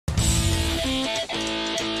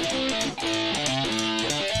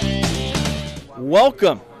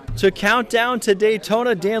Welcome to Countdown to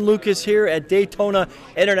Daytona. Dan Lucas here at Daytona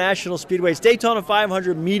International Speedway. It's Daytona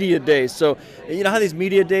 500 Media Days. So, you know how these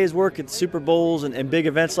media days work at Super Bowls and big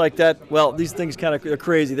events like that? Well, these things kind of are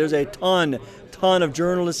crazy. There's a ton of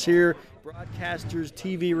journalists here, broadcasters,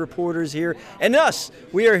 TV reporters here, and us.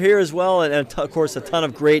 We are here as well, and of course a ton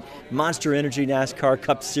of great Monster Energy NASCAR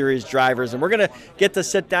Cup Series drivers, and we're going to get to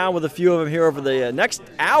sit down with a few of them here over the next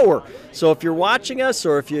hour. So if you're watching us,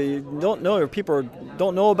 or if you don't know, or people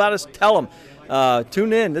don't know about us, tell them.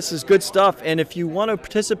 Tune in. This is good stuff, and if you want to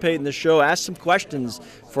participate in the show, ask some questions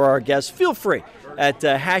for our guests, feel free at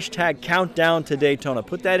hashtag Countdown to Daytona.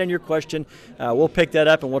 Put that in your question. We'll pick that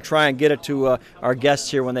up and we'll try and get it to our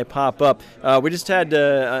guests here when they pop up. We just had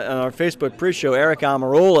on our Facebook pre-show Eric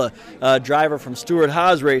Almirola, driver from Stewart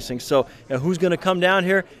Haas Racing. So who's going to come down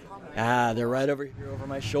here? They're right over here over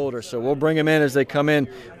my shoulder, so we'll bring them in as they come in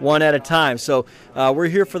one at a time. So we're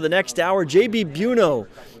here for the next hour. J.B. Biunno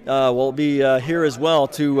will be here as well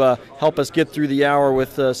to help us get through the hour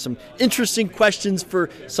with some interesting questions for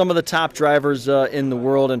some of the top drivers in the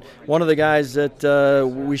world. And one of the guys that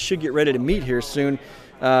we should get ready to meet here soon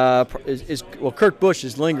Kurt Busch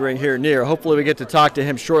is lingering here near. Hopefully we get to talk to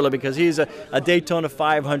him shortly because he's a Daytona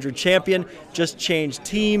 500 champion, just changed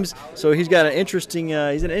teams, so he's got an interesting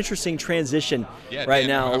he's an interesting transition right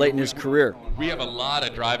now late in his career. We have a lot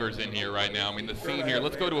of drivers in here right now. I mean, the scene here,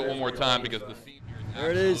 let's go to it one more time because the scene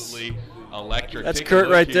here is absolutely electric. That's Kurt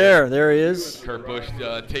right there. There he is. Kurt Busch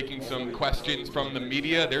taking some questions from the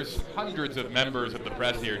media. There's hundreds of members of the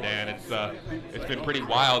press here, Dan. It's been pretty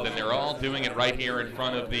Wild, and they're all doing it right here in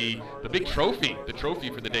front of the big trophy, the trophy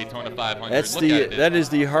for the Daytona 500. That is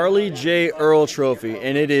the Harley J. Earl Trophy,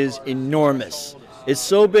 and it is enormous. It's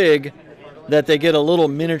so big that they get a little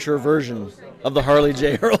miniature version of the Harley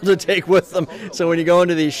J. Earl to take with them. So when you go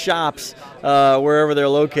into these shops, wherever they're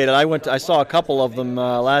located, I saw a couple of them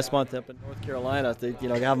last month up in North Carolina. They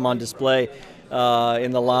have them on display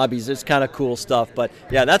in the lobbies. It's kind of cool stuff. But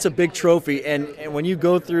yeah, that's a big trophy. And when you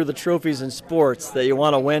go through the trophies in sports that you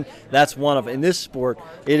want to win, that's one of them. In this sport,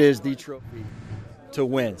 it is the trophy to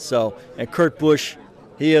win. So, and Kurt Busch,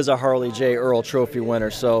 he is a Harley J. Earl Trophy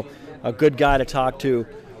winner. So a good guy to talk to,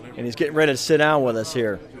 and he's getting ready to sit down with us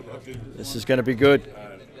here. This is going to be good.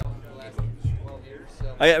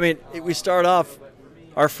 I mean, we start off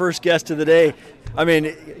our first guest of the day. I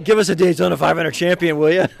mean, give us a Daytona 500 champion,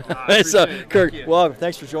 will you? So, Kurt, welcome.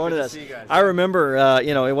 Thanks for joining us. I remember,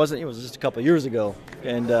 it was just a couple of years ago,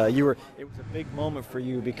 and it was a big moment for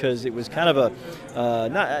you because it was kind of a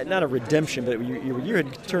not a redemption, but you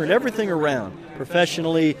had turned everything around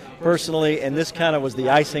professionally, personally, and this kind of was the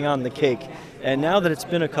icing on the cake. And now that it's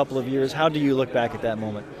been a couple of years, how do you look back at that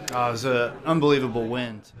moment? It was an unbelievable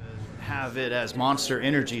win to have it as Monster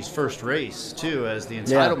Energy's first race, too, as the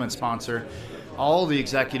entitlement sponsor. All the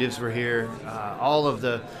executives were here, all of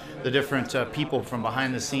the different people from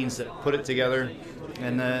behind the scenes that put it together,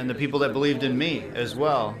 and the people that believed in me as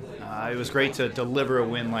well. It was great to deliver a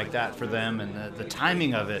win like that for them, and the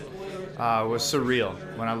timing of it was surreal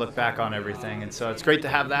when I look back on everything. And so it's great to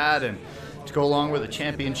have that and to go along with a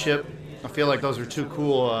championship. I feel like those are two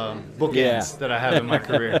cool bookends that I have in my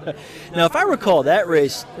career. Now, if I recall that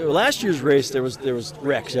race, last year's race, there was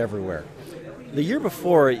wrecks everywhere. The year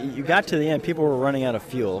before, you got to the end, people were running out of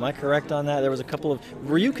fuel. Am I correct on that? There was a couple of.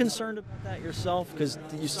 Were you concerned about that yourself? Because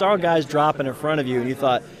you saw guys dropping in front of you, and you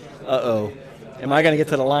thought, "Uh-oh, am I going to get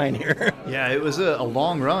to the line here?" Yeah, it was a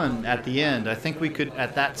long run at the end. I think we could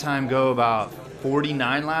at that time go about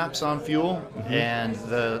 49 laps on fuel, and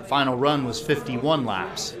the final run was 51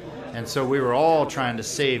 laps. And so we were all trying to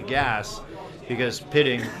save gas because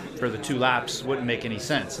pitting for the 2 laps wouldn't make any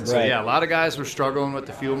sense. And so, a lot of guys were struggling with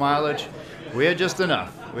the fuel mileage. We had just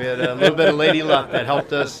enough. We had a little bit of lady luck that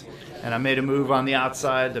helped us, and I made a move on the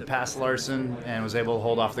outside to pass Larson and was able to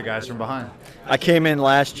hold off the guys from behind. I came in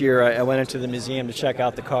last year. I went into the museum to check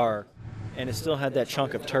out the car, and it still had that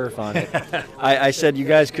chunk of turf on it. I said you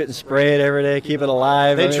guys couldn't spray it every day, keep it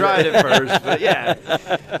alive. They tried it first, but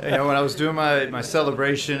when I was doing my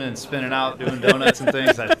celebration and spinning out, doing donuts and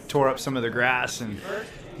things, I tore up some of the grass and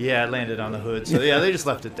it landed on the hood. So they just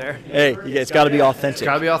left it there. Hey, it's got to be authentic. It's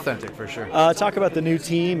got to be authentic for sure. Talk about the new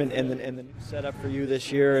team and the new setup for you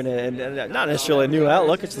this year, and not necessarily a new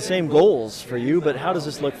outlook. It's the same goals for you, but how does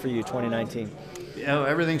this look for you, 2019?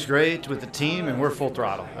 Everything's great with the team, and we're full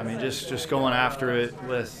throttle. I mean, just going after it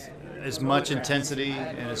with as much intensity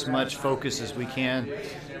and as much focus as we can.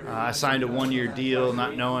 I signed a 1-year deal,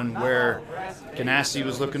 not knowing where Ganassi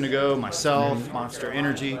was looking to go, myself, Monster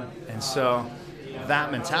Energy, and so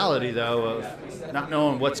that mentality though of not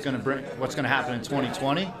knowing what's going to happen in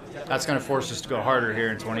 2020. That's going to force us to go harder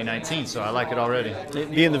here in 2019. So I like it already.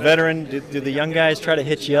 Being the veteran, do the young guys try to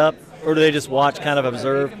hit you up, or do they just watch, kind of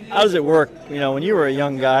observe? How does it work? You know, when you were a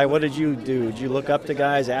young guy, what did you do? Did you look up to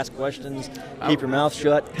guys, ask questions, keep your mouth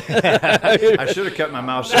shut? I should have kept my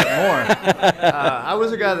mouth shut more. I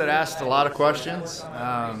was a guy that asked a lot of questions,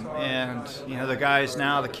 and you know, the guys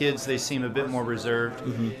now, the kids, they seem a bit more reserved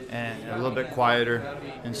and a little bit quieter,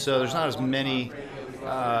 and so there's not as many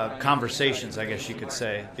conversations, I guess you could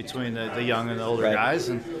say, between the young and the older guys,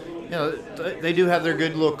 and you know, they do have their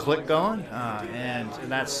good little click going, and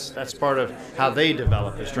that's part of how they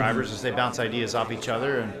develop as drivers, is they bounce ideas off each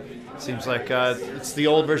other, and it seems like it's the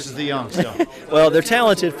old versus the young still. Well, they're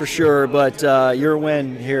talented for sure, but your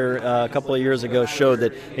win here a couple of years ago showed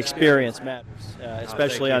that experience matters,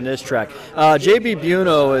 especially on this track. J.B.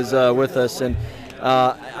 Biunno is with us, and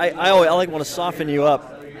I want to soften you up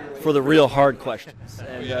for the real hard questions.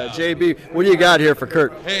 And JB, what do you got here for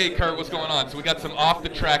Kurt? Hey Kurt, what's going on? So we got some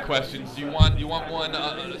off-the-track questions. You want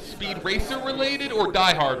one Speed Racer related or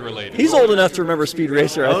Die Hard related? He's old enough to remember Speed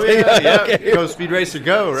Racer. I think. Yeah. Okay. Go Speed Racer,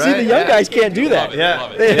 go! Right? See, the young guys can't do that.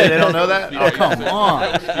 Love it. They don't know that. Speed Oh, come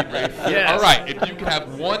on! Speed Racer. Yes. All right, if you could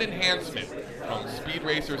have one enhancement from Speed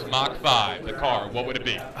Racer's Mach 5, the car, what would it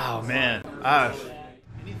be? Oh man,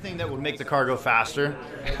 anything that would make the car go faster,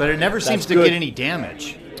 but it never seems to get any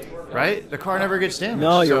damage. Right? The car never gets damaged.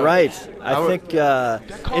 No, you're right. I think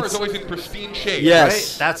that car is always in pristine shape. Yes.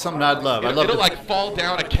 Right? That's something I'd love. It'll like fall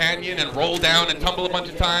down a canyon and roll down and tumble a bunch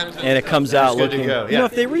of times. And it comes out looking. You know,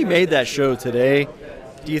 if they remade that show today,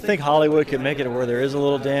 do you think Hollywood could make it where there is a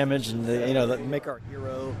little damage and make our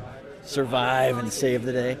hero survive and save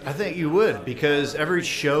the day? I think you would, because every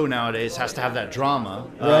show nowadays has to have that drama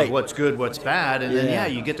of what's good, what's bad, and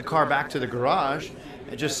then you get the car back to the garage.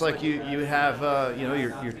 Just like you have,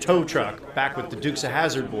 your tow truck back with the Dukes of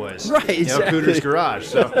Hazzard boys, right? Exactly. Cooter's garage.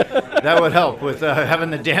 So that would help with having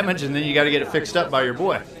the damage, and then you got to get it fixed up by your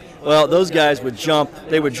boy. Well, those guys would jump.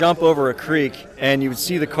 They would jump over a creek, and you would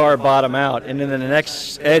see the car bottom out. And then in the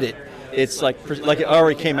next edit, it's like it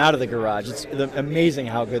already came out of the garage. It's amazing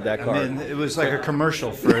how good that car. I mean, it was like a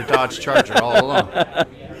commercial for a Dodge Charger all along.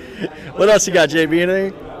 What else you got, JB?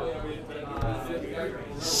 Anything?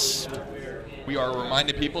 We are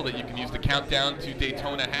reminding people that you can use the Countdown to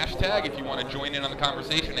Daytona hashtag if you want to join in on the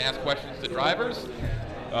conversation and ask questions to drivers.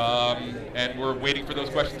 And we're waiting for those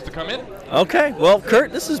questions to come in. Okay. Well,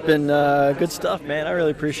 Kurt, this has been good stuff, man. I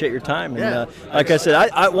really appreciate your time. And like I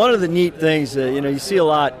said, one of the neat things, you see a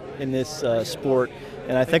lot in this sport,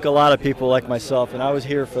 and I think a lot of people like myself, and I was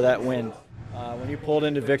here for that win. When you pulled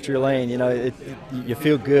into victory lane, you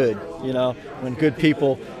feel good. When good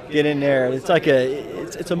people get in there, it's like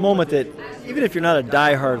it's a moment that even if you're not a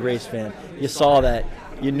diehard race fan, you saw that,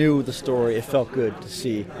 you knew the story. It felt good to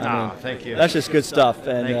see. I mean, thank you. That's just good stuff,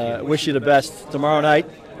 and wish you the best tomorrow night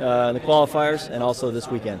in the qualifiers and also this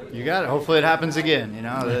weekend. You got it. Hopefully it happens again.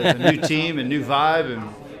 The new team and new vibe and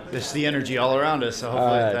just the energy all around us. So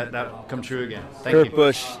hopefully that will come true again. Thank you. Kurt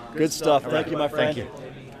Busch, good stuff. Thank you, my friend. Thank you.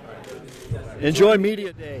 Enjoy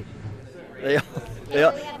Media Day.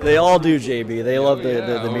 They all do, JB. They love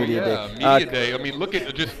the Media Day. Media Day. I mean, look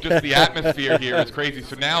at just the atmosphere here is crazy.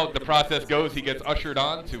 So now the process goes. He gets ushered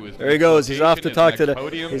on to his. There he goes. He's off to talk to the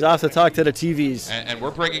podium. He's off to talk to the TVs. And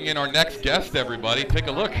we're bringing in our next guest. Everybody, take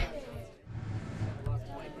a look.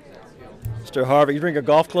 Mr. Harvick, you bring your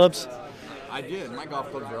golf clubs? I did. My golf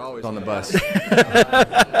clubs are always on the bus.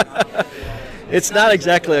 It's not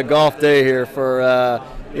exactly a golf day here for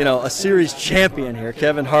a series champion here,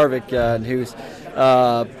 Kevin Harvick, who's.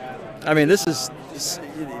 This is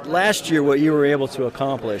last year what you were able to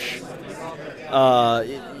accomplish, but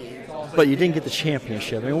you didn't get the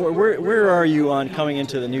championship. I mean, where are you on coming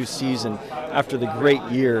into the new season after the great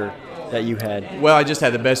year that you had? Well, I just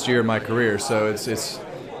had the best year of my career, so it's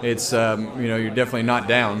you're definitely not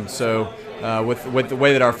down. So with the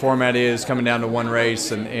way that our format is, coming down to one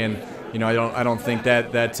race, and I don't think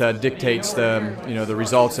that dictates the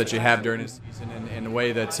results that you have during the season. And the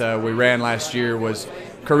way that we ran last year was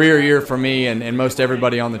career year for me and most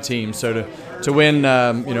everybody on the team. So to win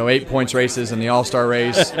 8 points races in the All-Star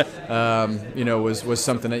race was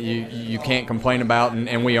something that you can't complain about,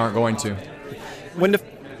 and we aren't going to. When the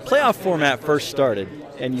playoff format first started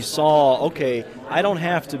and you saw, okay, I don't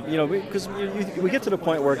have to, because we get to the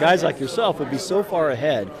point where guys like yourself would be so far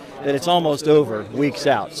ahead that it's almost over weeks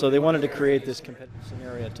out. So they wanted to create this competitive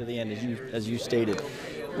scenario to the end, as you stated.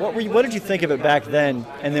 What did you think of it back then,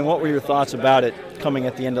 and then what were your thoughts about it coming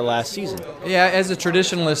at the end of last season? Yeah, as a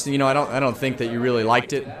traditionalist, I don't think that you really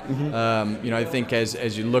liked it. I think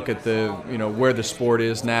as you look at the where the sport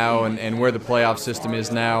is now and where the playoff system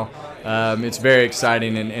is now, it's very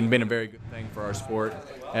exciting and been a very good thing for our sport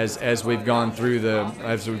as we've gone through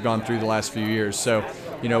the last few years. So,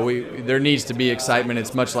 there needs to be excitement.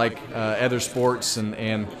 It's much like other sports,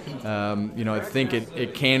 and I think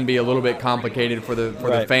it can be a little bit complicated for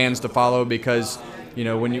the fans to follow because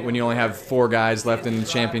when you only have 4 guys left in the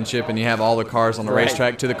championship and you have all the cars on the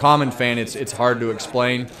racetrack. To the common fan, it's hard to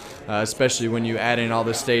explain, especially when you add in all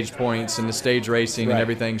the stage points and the stage racing and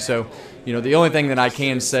everything. So, the only thing that I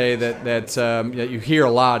can say that you hear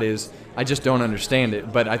a lot is I just don't understand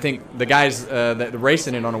it. But I think the guys that are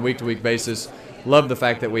racing it on a week-to-week basis love the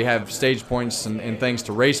fact that we have stage points and things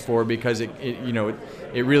to race for because it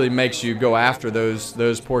really makes you go after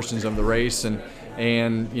those portions of the race and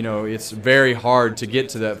it's very hard to get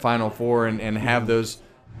to that Final Four and have those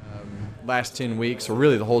last 10 weeks or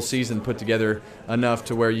really the whole season put together enough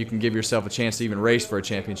to where you can give yourself a chance to even race for a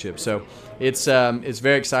championship. So it's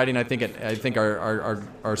very exciting. I think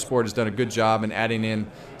our sport has done a good job in adding in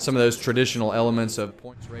some of those traditional elements of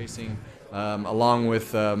points racing. Along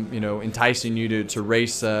with enticing you to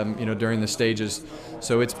race during the stages,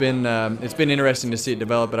 so it's been interesting to see it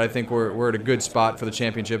develop. But I think we're at a good spot for the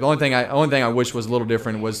championship. The only thing I wish was a little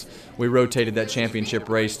different was we rotated that championship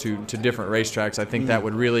race to different racetracks. I think that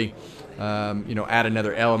would really add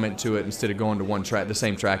another element to it instead of going to one track, the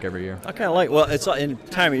same track every year. I kind of like. Well, it's in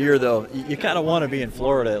time of year though. You kind of want to be in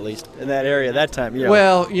Florida at least in that area that time.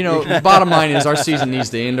 Well, the bottom line is our season needs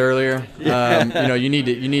to end earlier. You need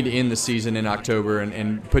to end the season in October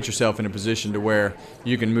and put yourself in a position to where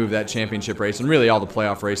you can move that championship race and really all the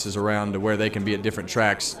playoff races around to where they can be at different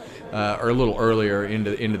tracks or a little earlier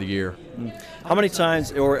into the year. How many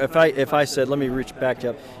times, or if I said, let me reach back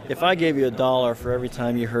up, if I gave you $1 for every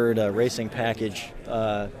time you heard a racing package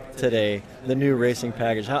today, the new racing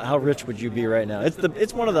package, how rich would you be right now?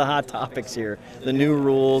 It's one of the hot topics here, the new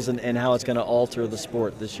rules and how it's going to alter the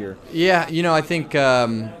sport this year. Yeah, I think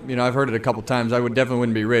I've heard it a couple times. I definitely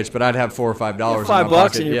wouldn't be rich, but I'd have $4 or $5 $5 in my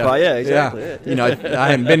pocket. in your pocket. Yeah, exactly. Yeah.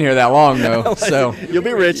 I haven't been here that long though, so you'll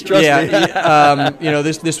be rich. Trust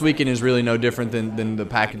me. This weekend is really no different than the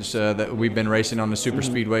package that we've been racing on the super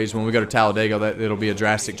speedways. When we go to Talladega, it'll be a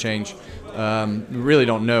drastic change. We really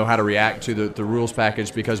don't know how to react to the rules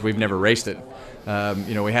package because we've never raced it.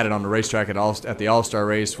 We had it on the racetrack at the All-Star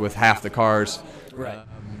race with half the cars,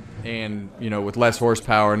 and with less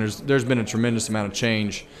horsepower. And there's been a tremendous amount of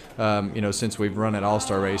change, since we've run at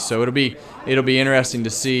All-Star race. So it'll be interesting to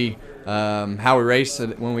see how we race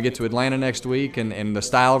when we get to Atlanta next week, and the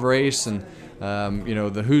style of race, and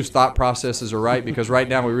whose thought processes are right, because right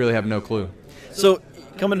now we really have no clue. So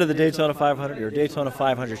coming to the Daytona 500, you're a Daytona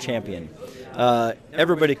 500 champion.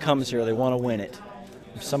 Everybody comes here, they want to win it.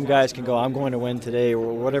 Some guys can go, I'm going to win today,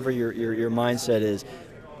 or whatever your mindset is.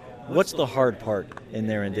 What's the hard part in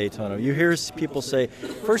there in Daytona? You hear people say,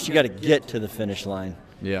 first you got to get to the finish line.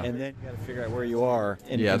 Yeah. And then you got to figure out where you are.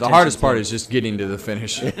 The hardest part is just getting to the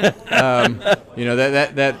finish. That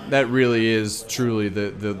really is truly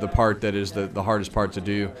the part that is the hardest part to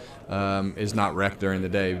do. Is not wreck during the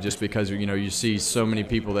day, just because you see so many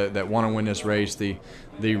people that want to win this race. The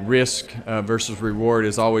risk versus reward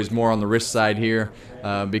is always more on the risk side here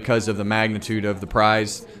because of the magnitude of the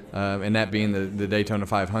prize, and that being the Daytona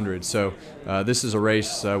 500. So this is a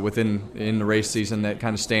race in the race season that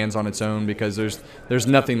kind of stands on its own, because there's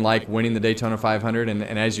nothing like winning the Daytona 500, and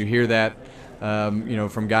as you hear that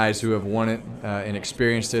from guys who have won it and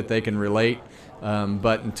experienced it, they can relate.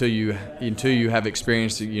 But until you have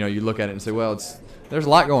experienced it, you look at it and say, well, there's a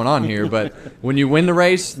lot going on here. But when you win the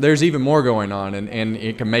race, there's even more going on, and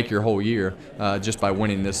it can make your whole year just by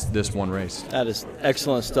winning this one race. That is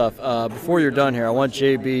excellent stuff. Before you're done here, I want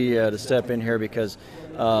J.B. To step in here, because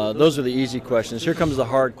those are the easy questions. Here comes the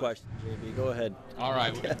hard question, J.B. Go ahead. All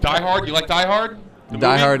right. Die Hard. You like Die Hard?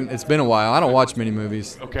 Die Hard, it's been a while. I don't watch many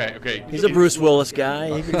movies. Okay. He's a Bruce Willis guy.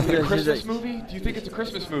 Is it a Christmas movie? Do you think it's a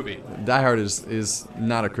Christmas movie? Die Hard is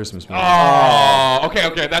not a Christmas movie. Oh,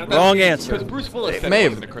 okay. That's wrong answer. Because Bruce Willis said it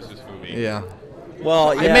wasn't a Christmas movie. Yeah.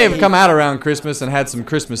 Well, it may have come out around Christmas and had some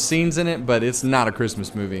Christmas scenes in it, but it's not a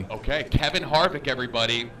Christmas movie. Okay, Kevin Harvick,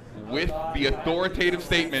 everybody, with the authoritative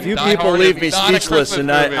statement. Few people leave me speechless, and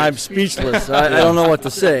I'm speechless. I don't know what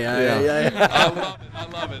to say. I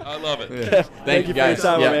love it. Yeah. Thank you guys. For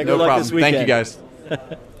your time, man. No Good luck problem. this weekend. Thank you guys.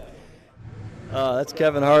 That's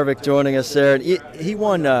Kevin Harvick joining us there. He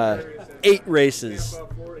won 8 races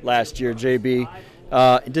last year, JB.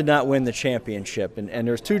 Did not win the championship. And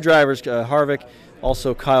there's 2 drivers, Harvick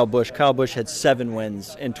Also Kyle Busch. Kyle Busch had 7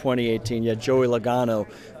 wins in 2018. Yet Joey Logano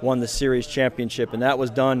won the series championship, and that was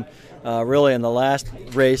done really in the last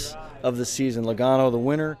race of the season. Logano the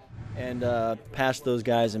winner, and passed those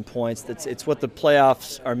guys in points. It's what the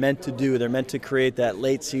playoffs are meant to do. They're meant to create that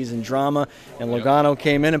late season drama, and Logano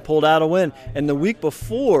came in and pulled out a win. And the week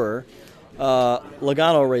before,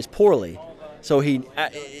 Logano raced poorly. So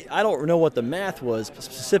I don't know what the math was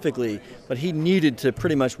specifically, but he needed to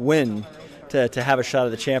pretty much win to have a shot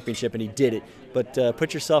at the championship, and he did it. But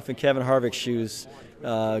put yourself in Kevin Harvick's shoes,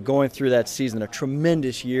 going through that season, a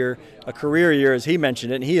tremendous year, a career year, as he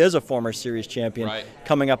mentioned it, and he is a former series champion, right,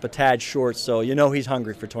 coming up a tad short, so you know he's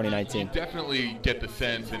hungry for 2019. You definitely get the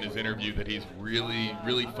sense in his interview that he's really,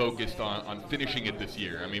 really focused on finishing it this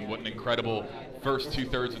year. I mean, what an incredible first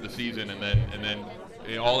 2/3 of the season, and then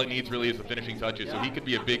all it needs really is the finishing touches, so he could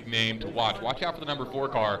be a big name to watch. Watch out for the number 4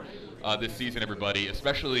 car this season, everybody,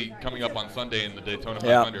 especially coming up on Sunday in the Daytona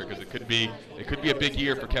 500, because it could be a big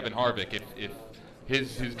year for Kevin Harvick if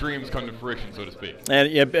his dreams come to fruition, so to speak. And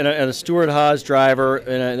a Stewart-Haas driver,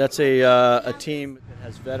 and that's a team that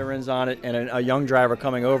has veterans on it, and a young driver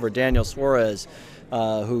coming over, Daniel Suarez,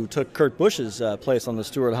 who took Kurt Busch's place on the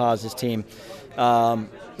Stewart-Haas' team.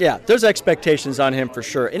 There's expectations on him for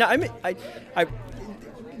sure. And I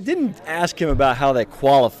didn't ask him about how they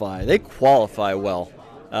qualify. They qualify well,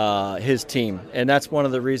 his team, and that's one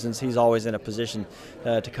of the reasons he's always in a position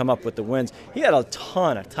to come up with the wins. He had a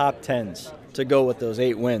ton of top 10s to go with those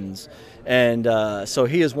 8 wins, and so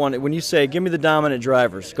he is one. When you say, give me the dominant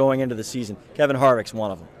drivers going into the season, Kevin Harvick's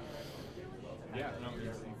one of them. Yeah,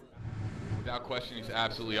 without question, he's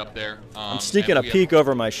absolutely up there. I'm sneaking a peek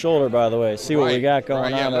over my shoulder, by the way, see what we got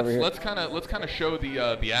going on over here. Let's kind of show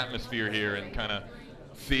the atmosphere here and kind of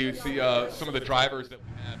see some of the drivers that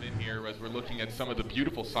we have in here as we're looking at some of the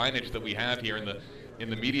beautiful signage that we have here in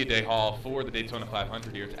the Media Day Hall for the Daytona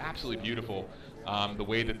 500 here. It's absolutely beautiful, the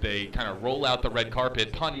way that they kind of roll out the red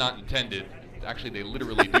carpet, pun not intended. Actually, they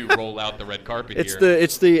literally do roll out the red carpet here.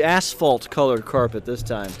 It's the asphalt colored carpet this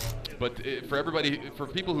time. But for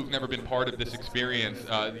people who've never been part of this experience,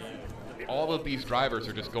 all of these drivers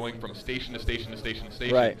are just going from station to station to station to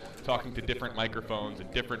station, right, talking to different microphones and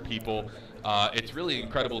different people. It's really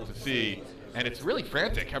incredible to see, and it's really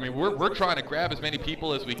frantic. I mean, we're trying to grab as many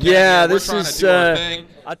people as we can. Yeah, we're trying to do our thing.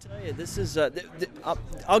 I'll tell you, this is.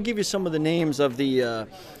 I'll give you some of the names of the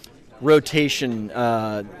rotation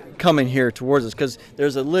coming here towards us, because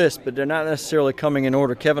there's a list, but they're not necessarily coming in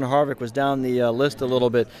order. Kevin Harvick was down the list a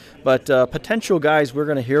little bit, but potential guys we're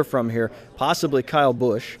going to hear from here, possibly Kyle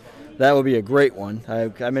Busch. That would be a great one.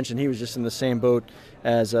 I mentioned he was just in the same boat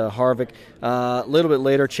as Harvick. A little bit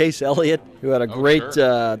later, Chase Elliott, who had a great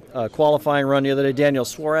qualifying run the other day. Daniel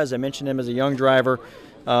Suarez, I mentioned him as a young driver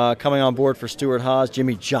coming on board for Stewart-Haas.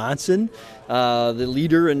 Jimmie Johnson, the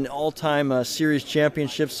leader in all-time series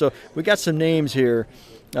championships. So we got some names here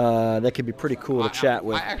that could be pretty cool to chat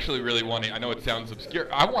with. I actually really want to, I know it sounds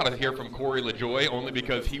obscure, I want to hear from Corey LaJoie, only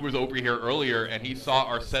because he was over here earlier and he saw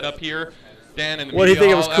our setup here. Dan and what do you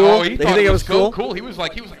think it was cool? Oh, he thought it was cool? So cool. He was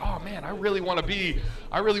like, oh man, I really want to be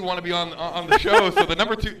on the show. So the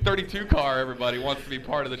number 32 car, everybody wants to be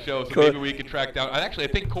part of the show. So maybe we could track down. I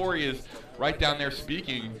think Corey is right down there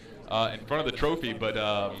speaking in front of the trophy. But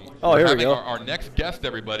we're having our next guest,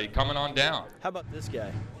 everybody, coming on down. How about this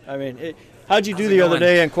guy? I mean, how'd you do the other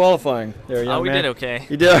day in qualifying? There, young man. We did okay.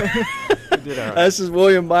 You did. We did all right. This is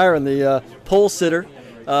William Byron, the pole sitter.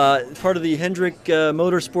 Part of the Hendrick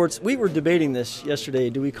Motorsports. We were debating this yesterday.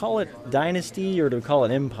 Do we call it Dynasty or do we call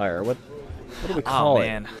it Empire? What do we call it? Oh,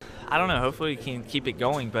 man. I don't know. Hopefully we can keep it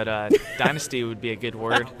going, but Dynasty would be a good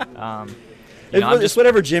word. It's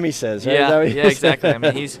whatever Jimmy says, right? Yeah, exactly. I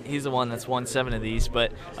mean, he's the one that's won 7 of these.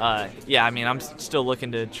 But, I'm still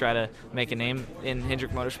looking to try to make a name in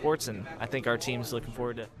Hendrick Motorsports, and I think our team's looking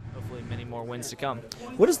forward to hopefully many more wins to come.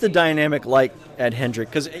 What is the dynamic like at Hendrick?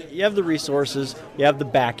 Because you have the resources, you have the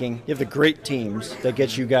backing, you have the great teams that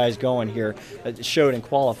get you guys going here, that showed in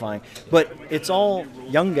qualifying. But it's all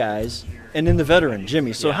young guys and then the veteran,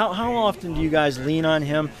 Jimmie. So how often do you guys lean on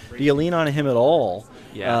him? Do you lean on him at all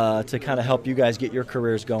to kind of help you guys get your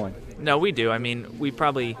careers going? No, we do. I mean, we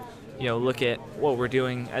probably look at what we're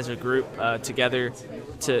doing as a group together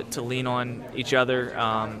to lean on each other.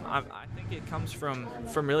 I think it comes from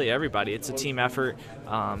really everybody. It's a team effort.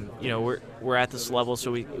 We're at this level,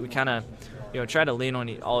 so we kind of try to lean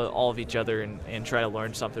on all of each other and try to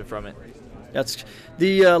learn something from it. That's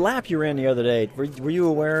the lap you ran the other day. Were you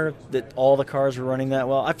aware that all the cars were running that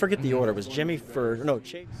well? I forget the order. Was Chase?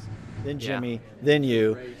 then Jimmie, then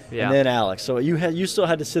you, Yeah. and then Alex. So you still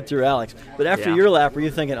had to sit through Alex. But after Yeah. your lap, were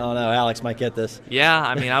you thinking, oh no, Alex might get this? Yeah,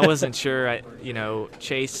 I mean, I wasn't sure.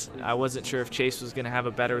 Chase. I wasn't sure if Chase was going to have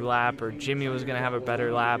a better lap or Jimmie was going to have a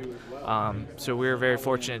better lap. So we were very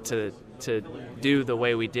fortunate to do the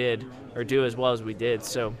way we did, or do as well as we did.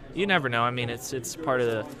 So you never know. I mean, it's part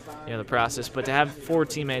of the process. But to have 4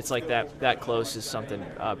 teammates like that close is something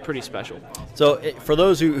pretty special. So for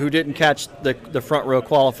those who didn't catch the front row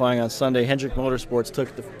qualifying on Sunday, Hendrick Motorsports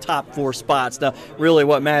took the top 4 spots. Now, really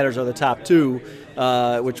what matters are the top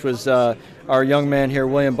 2, which was our young man here,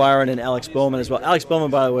 William Byron, and Alex Bowman as well. Alex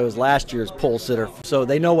Bowman, by the way, was last year's pole sitter, so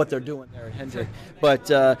they know what they're doing there at Hendrick. But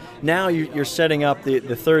now you're setting up the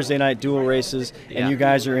Thursday night dual races, and you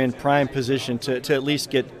guys are in prime position to at least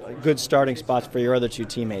get good starting spots for your other 2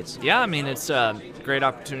 teammates. Yeah, I mean, it's a great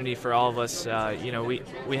opportunity for all of us.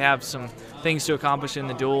 We have some things to accomplish in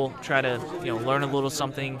the duel, try to learn a little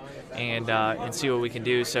something and see what we can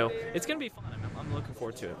do. So it's going to be fun. I'm looking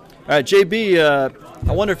forward to it. All right, JB,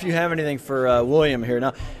 I wonder if you have anything for William here.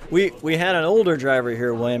 Now, we had an older driver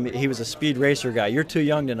here, William. He was a speed racer guy. You're too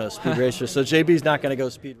young to know speed racer, so JB's not going to go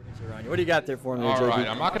speed racer on you. What do you got there for me, All JB? right,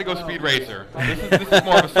 I'm not going to go speed racer. This is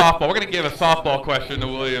more of a softball. We're going to give a softball question to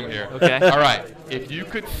William here. Okay. All right, if you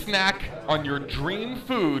could snack on your dream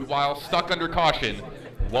food while stuck under caution,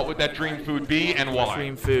 what would that dream food be and why?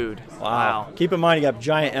 Dream food. Wow. Keep in mind you got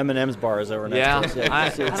giant M&M's bars over next to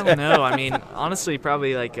us. I don't know. I mean, honestly,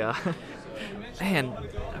 probably like,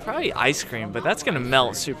 probably ice cream, but that's going to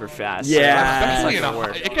melt super fast. Yeah. So Especially that's not gonna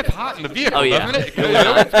work. it gets hot in the vehicle, Oh, yeah. doesn't it? It's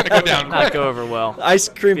going to go down Not quick. go over well. Ice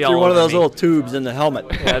cream Be through all one of over those me. little tubes in the helmet.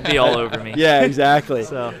 Yeah, it'd be all over me. Yeah, exactly.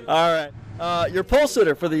 So. All right. Your pole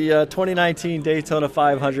sitter for the 2019 Daytona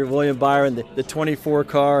 500, William Byron, the 24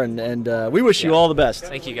 car, and we wish you all the best.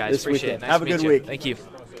 Thank you, guys. This Appreciate weekend. it. Nice Have a to meet good you. week. Thank you.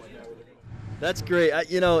 That's great.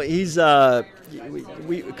 He's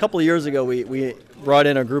we a couple of years ago we brought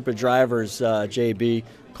in a group of drivers, JB,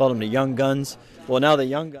 called them the Young Guns. Well, now the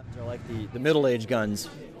Young Guns are like the middle-aged guns.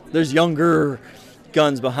 There's younger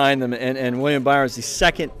guns behind them, and William Byron's the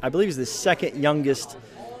second, I believe he's the second youngest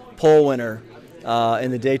pole winner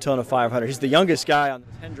in the Daytona 500. He's the youngest guy on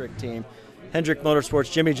the Hendrick team. Hendrick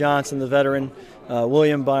Motorsports, Jimmie Johnson, the veteran,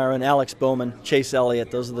 William Byron, Alex Bowman, Chase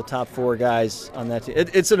Elliott. Those are the top 4 guys on that team.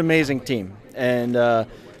 It's an amazing team, and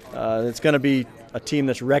it's going to be a team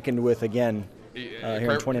that's reckoned with again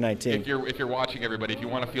here in 2019. If you're watching, everybody, if you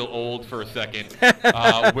want to feel old for a second,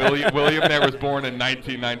 William there was born in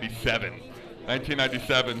 1997.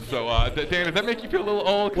 1997. So, Dan, does that make you feel a little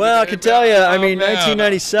old? Well, I can tell you, I mean, man.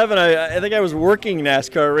 1997, I think I was working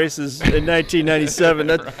NASCAR races in 1997.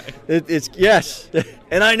 Right. It's yes,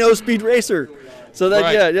 and I know Speed Racer. So that,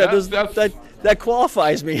 Right. that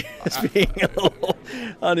qualifies me as being a little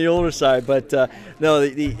on the older side. But no,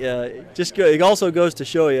 it also goes to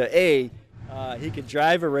show you, he could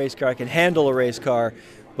drive a race car, can handle a race car.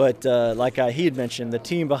 But like he had mentioned, the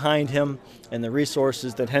team behind him and the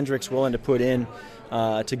resources that Hendrick's willing to put in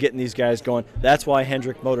to getting these guys going. That's why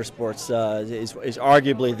Hendrick Motorsports is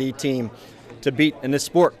arguably the team to beat in this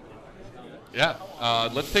sport. Yeah.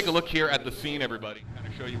 Let's take a look here at the scene, everybody. Kind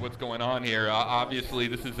of show you what's going on here. Obviously,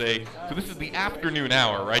 this is the afternoon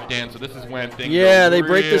hour, right, Dan? So this is when things they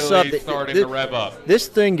break this up. Starting to rev up. This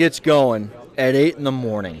thing gets going at 8 in the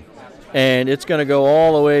morning. And it's going to go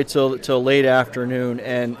all the way till late afternoon.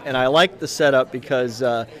 And I like the setup because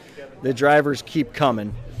the drivers keep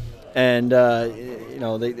coming. And,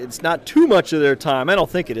 it's not too much of their time. I don't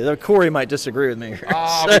think it is. Corey might disagree with me. We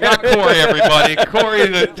got Corey, everybody. Corey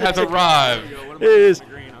has arrived. It is.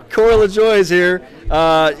 Corey LaJoy is here.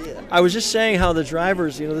 I was just saying how the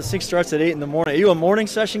drivers, this thing starts at 8 in the morning. Are you a morning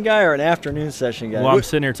session guy or an afternoon session guy? Well, I'm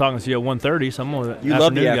sitting here talking to you at 1:30, so I'm more You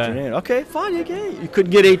love the afternoon. Okay, fine. You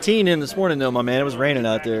couldn't get 18 in this morning, though, my man. It was raining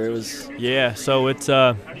out there. It was. Yeah, so it's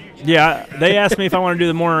they asked me if I want to do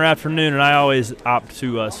the morning or afternoon, and I always opt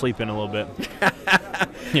to sleep in a little bit.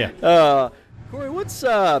 Yeah. Corey, what's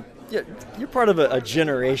you're part of a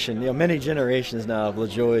generation, many generations now of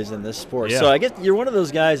LaJoys in this sport. Yeah. So I guess you're one of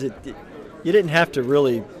those guys that you didn't have to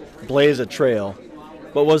really blaze a trail.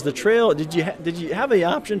 But was the trail? Did you have the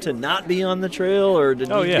option to not be on the trail, or did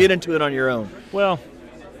you get into it on your own? Well,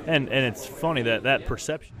 and it's funny that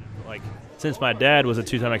perception, like since my dad was a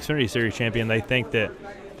 2-time Xfinity Series champion, they think that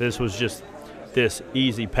this was just this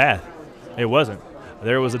easy path. It wasn't.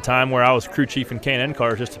 There was a time where I was crew chief in K&N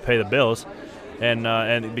cars just to pay the bills,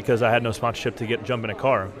 and because I had no sponsorship to jump in a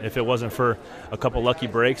car. If it wasn't for a couple lucky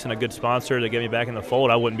breaks and a good sponsor to get me back in the fold,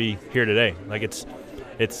 I wouldn't be here today. Like it's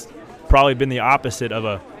probably been the opposite of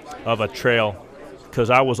a trail, because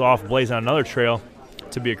I was off blazing on another trail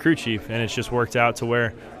to be a crew chief, and it's just worked out to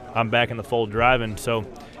where I'm back in the fold driving. So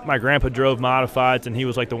my grandpa drove modifieds, and he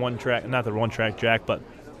was like the one-track, not the one-track Jack, but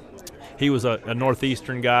he was a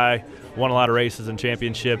Northeastern guy, won a lot of races and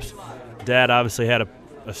championships. Dad obviously had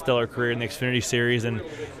a stellar career in the Xfinity Series, and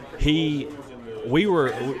me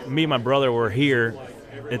and my brother were here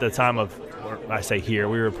at the time of, or I say here,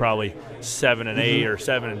 we were probably 7 and 8 or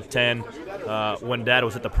 7 and 10 when Dad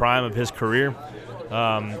was at the prime of his career.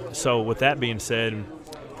 So with that being said,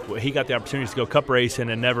 he got the opportunity to go cup racing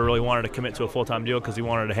and never really wanted to commit to a full-time deal because he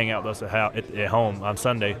wanted to hang out with us at home on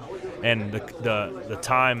Sunday. And the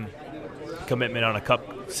time commitment on a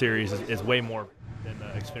cup series is way more than the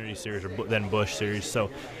Xfinity Series or than Busch Series. So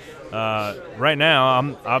right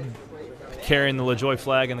now I'm carrying the LaJoie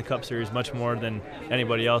flag in the Cup Series much more than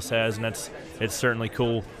anybody else has, and it's certainly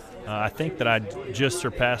cool. I think that I just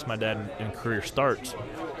surpassed my dad in career starts.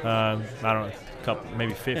 I don't know,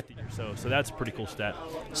 maybe 50 or so. So that's a pretty cool stat.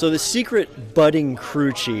 So the secret budding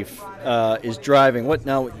crew chief is driving. What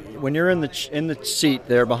now? When you're in the seat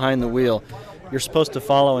there behind the wheel, you're supposed to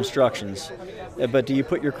follow instructions. But do you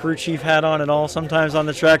put your crew chief hat on at all sometimes on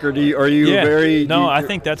the track, or are you very? No, I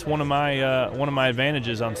think that's one of my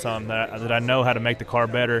advantages on some that I know how to make the car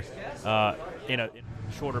better in a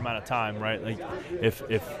shorter amount of time. Right, like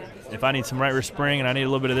if I need some right rear spring and I need a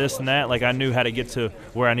little bit of this and that, like I knew how to get to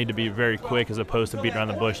where I need to be very quick as opposed to beating around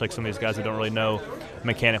the bush like some of these guys that don't really know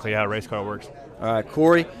mechanically how a race car works. All right,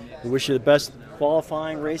 Corey, we wish you the best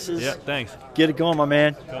qualifying races. Yeah, thanks. Get it going, my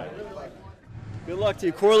man. Good luck to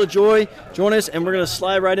you. Corey LaJoie, join us, and we're going to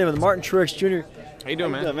slide right in with Martin Truex Jr. How you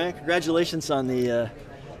doing, man? Congratulations on the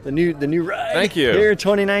new ride. Thank you. Here in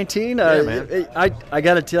 2019. Yeah, man. I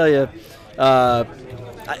got to tell you, I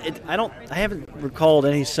haven't recalled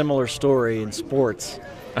any similar story in sports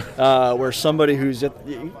where somebody who's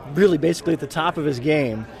really basically at the top of his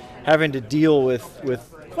game having to deal with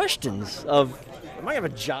questions of, am I going to have a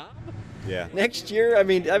job? Yeah. Next year, I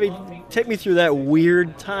mean, take me through that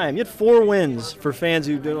weird time. You had 4 wins for fans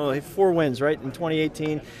who don't know, 4 wins, right, in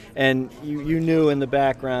 2018, and you knew in the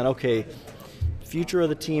background, okay, future of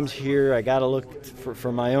the team's here. I got to look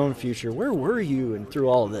for my own future. Where were you and through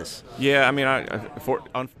all of this? Yeah, I mean,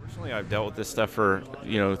 unfortunately, I've dealt with this stuff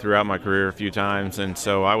throughout my career a few times, and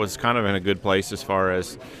so I was kind of in a good place as far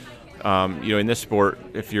as. In this sport,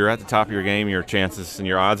 if you're at the top of your game, your chances and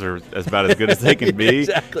your odds are about as good as they can be.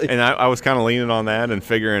 Exactly. And I was kind of leaning on that and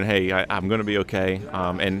figuring, hey, I'm going to be okay.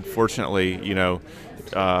 And fortunately,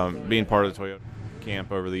 being part of the Toyota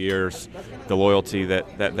camp over the years, the loyalty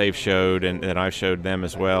that they've showed and that I've showed them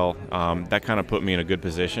as well, that kind of put me in a good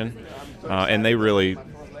position. And they really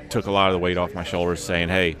took a lot of the weight off my shoulders, saying,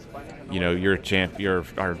 hey, you're a champ. You're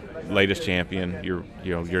our latest champion.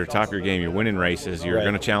 You're top of your game. You're winning races. You're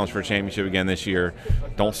going to challenge for a championship again this year.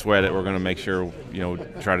 Don't sweat it. We're going to make sure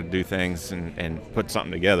try to do things and put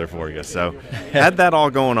something together for you. So had that all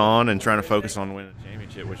going on and trying to focus on winning a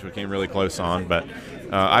championship, which we came really close on. But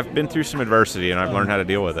I've been through some adversity and I've learned how to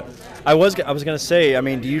deal with it. I was going to say, I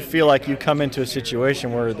mean, do you feel like you come into a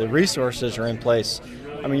situation where the resources are in place?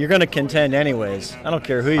 I mean, you're going to contend anyways. I don't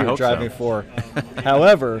care who you're driving for.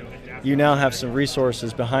 However, you now have some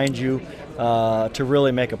resources behind you to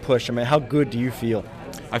really make a push. I mean, how good do you feel?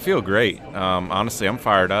 I feel great. Honestly, I'm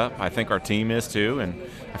fired up. I think our team is too, and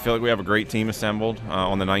I feel like we have a great team assembled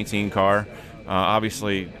on the 19 car.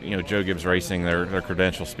 Obviously, Joe Gibbs Racing, their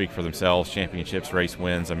credentials speak for themselves. Championships, race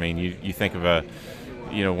wins. I mean, you think of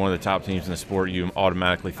one of the top teams in the sport, you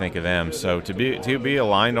automatically think of them. So to be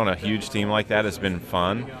aligned on a huge team like that has been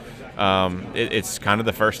fun. It's kind of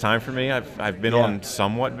the first time for me. I've been on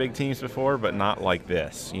somewhat big teams before, but not like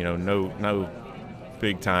this. No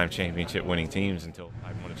big time championship winning teams until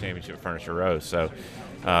I won a championship at Furniture Row. So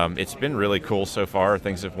it's been really cool so far.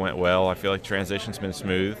 Things have went well. I feel like transition's been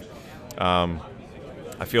smooth.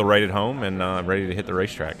 I feel right at home and ready to hit the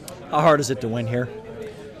racetrack. How hard is it to win here?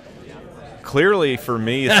 Clearly, for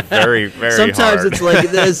me, it's very, very Sometimes hard. It's like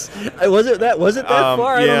this. Was it that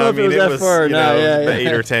far? I don't know if it was that far. No, 8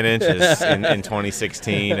 or 10 inches in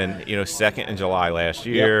 2016, and second in July last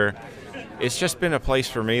year. Yep. It's just been a place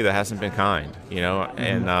for me that hasn't been kind,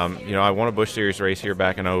 And I won a Busch Series race here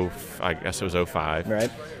back in I guess it was 05.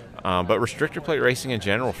 Right. But restrictor plate racing in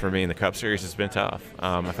general for me in the Cup Series has been tough.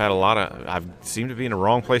 I've had I've seemed to be in the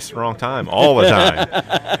wrong place at the wrong time all the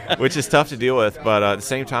time, which is tough to deal with. But at the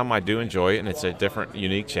same time, I do enjoy it, and it's a different,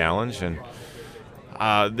 unique challenge. And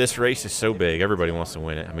this race is so big, everybody wants to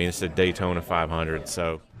win it. I mean, it's a Daytona 500,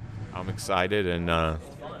 so I'm excited and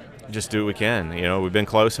just do what we can. We've been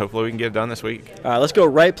close. Hopefully we can get it done this week. All right, let's go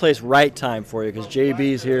right place, right time for you, because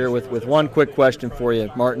JB's here with one quick question for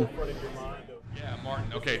you, Martin. Martin,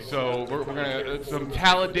 Okay, so we're gonna some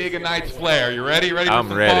Talladega Nights flair. You ready? Ready for I'm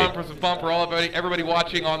some ready. fun? For some fun for everybody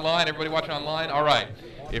watching online. Everybody watching online. All right.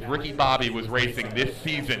 If Ricky Bobby was racing this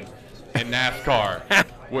season in NASCAR,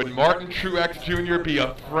 would Martin Truex Jr. be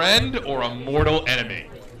a friend or a mortal enemy?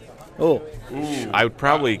 Oh, Ooh. I would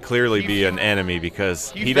probably clearly be an enemy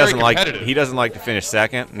because he's he very doesn't like competitive. to finish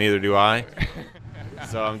second. Neither do I.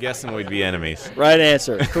 So I'm guessing we'd be enemies. right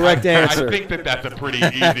answer. Correct answer. I think that's a pretty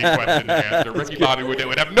easy question to answer. Ricky Bobby would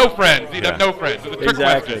have no friends. He'd have no friends. It's a trick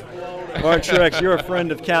Exactly. question. Martin Truex, you're a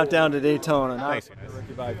friend of Countdown to Daytona. Thanks.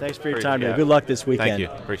 Ricky Bobby. Thanks for your Appreciate time today. it. Good luck this weekend. Thank you.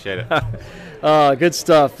 Appreciate it. Good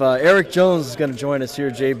stuff. Eric Jones is going to join us here,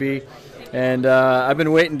 JB. And I've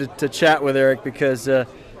been waiting to chat with Eric because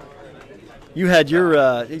you had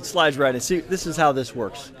your he slides right in. See, this is how this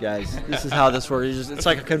works, guys. This is how this works. It's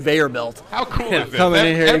like a conveyor belt. How cool is this? Coming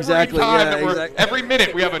in here, every exactly, Time yeah, that exactly. Every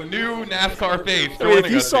minute we have a new NASCAR face. I mean, if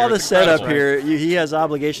joining you us saw here. the It's setup incredible. here, he has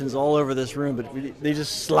obligations all over this room, but they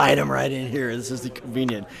just slide him right in here. This is the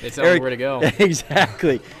convenient. They tell me where to go.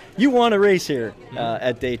 Exactly. You want to race here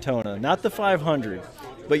at Daytona, not the 500,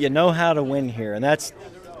 but you know how to win here, and that's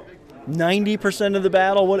 90% of the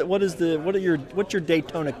battle. What's your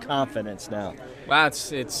Daytona confidence now? Well,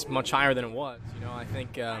 it's much higher than it was. You know, I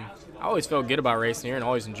think I always felt good about racing here and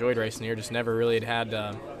always enjoyed racing here. Just never really had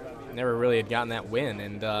gotten that win,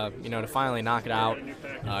 and you know, to finally knock it out,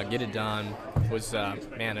 get it done was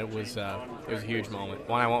it was a huge moment.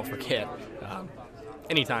 One I won't forget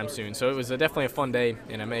anytime soon. So it was definitely a fun day,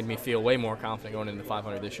 and it made me feel way more confident going into the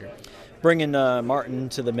 500 this year. Bringing Martin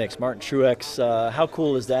to the mix, Martin Truex, how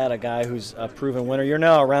cool is that? A guy who's a proven winner. You're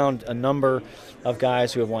now around a number of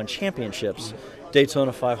guys who have won championships,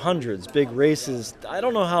 Daytona 500s, big races. I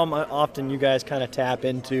don't know how often you guys kind of tap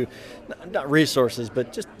into, not resources,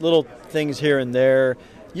 but just little things here and there.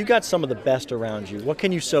 You got some of the best around you. What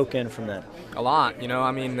can you soak in from that? A lot, you know.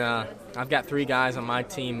 I mean, I've got 3 guys on my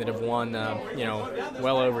team that have won, you know,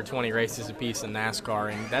 well over 20 races apiece in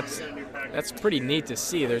NASCAR, and that's pretty neat to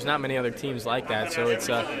see. There's not many other teams like that, so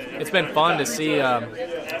it's been fun to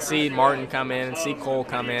see Martin come in and see Cole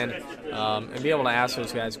come in, and be able to ask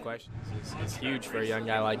those guys questions. It's huge for a young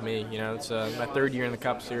guy like me. You know, it's my 3rd year in the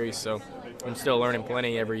Cup Series, so I'm still learning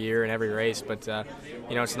plenty every year and every race. But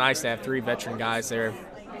you know, it's nice to have 3 veteran guys there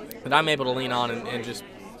that I'm able to lean on and just,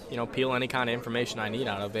 you know, peel any kind of information I need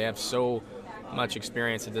out of. They have so much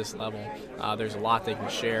experience at this level. There's a lot they can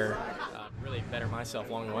share. Really better myself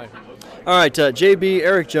along the way. All right, JB,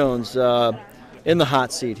 Eric Jones in the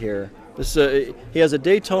hot seat here. He has a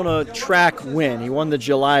Daytona track win. He won the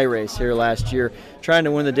July race here last year, trying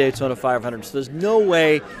to win the Daytona 500. So there's no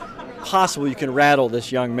way possible you can rattle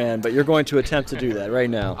this young man, but you're going to attempt to do that right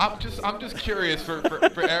now. I'm just curious for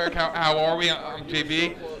Eric, how are we? I'm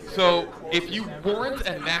JB. So if you weren't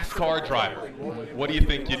a NASCAR driver, what do you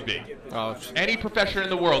think you'd be? Any profession in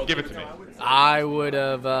the world, give it to me. I would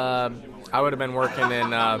have been working in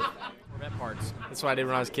Corvette parts. That's what I did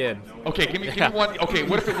when I was a kid. Okay, give me one. Okay,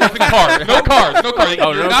 what if it wasn't cars? No cars. No cars.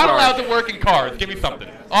 Oh, You're no not cars. allowed to work in cars. Give me something.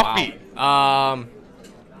 Offbeat.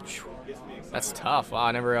 That's tough. Wow,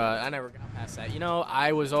 I never got past that. You know,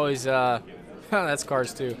 I was always that's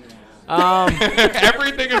cars too.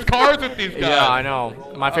 Everything is cars with these guys. Yeah, I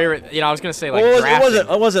know. My favorite, you know, I was gonna say like Well,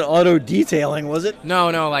 drafting. it wasn't auto detailing, was it? No,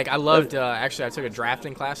 like I loved. Actually, I took a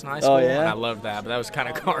drafting class in high school, yeah? and I loved that. But that was kind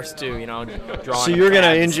of cars too, you know, drawing. So you're going to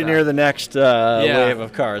pads and engineer stuff. the next wave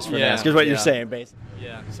of cars for NASCAR, is what you're saying, basically.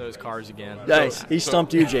 Yeah, so it's cars again. Nice. He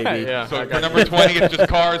stumped you, JB. Yeah. So for number 20, it's just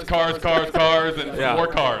cars, and more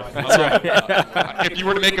cars. If you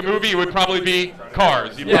were to make a movie, it would probably be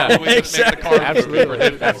Cars. You'd probably just make the cars movie for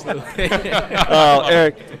his Absolutely.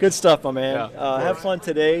 Eric, good stuff, my man. Yeah, have fun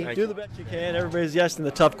today. Do the best you can. Everybody's asking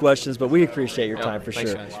the tough questions, but we appreciate your time for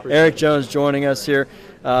thanks, sure. guys. Appreciate Eric Jones joining us here,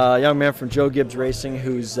 young man from Joe Gibbs Racing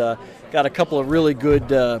who's got a couple of really good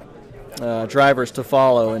drivers to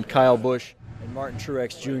follow, and Kyle Busch and Martin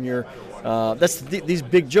Truex Jr. These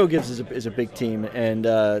big Joe Gibbs is a big team,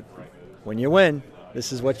 and when you win,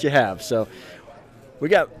 this is what you have. So we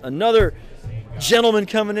got another gentleman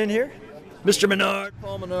coming in here, Mr. Menard,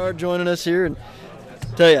 Paul Menard, joining us here, and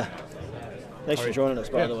tell you, thanks for joining us,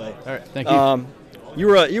 by the way. All right, thank you. You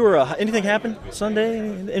were anything happened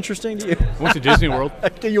Sunday? Interesting to you? Went to Disney World.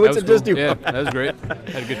 You went to Disney World. Yeah, that was great.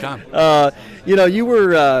 Had a good time. You know, you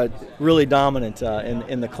were really dominant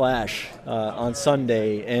in the Clash on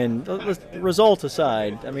Sunday, and the result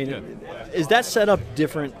aside, I mean, is that setup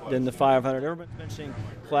different than the 500? Everybody's mentioning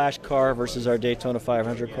Clash car versus our Daytona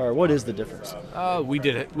 500 car. What is the difference? We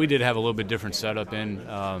did have a little bit different setup in.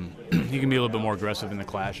 You can be a little bit more aggressive in the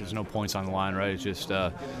Clash. There's no points on the line, right? It's just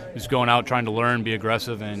going out trying to learn, be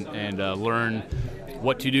aggressive, and learn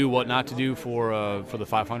what to do, what not to do for the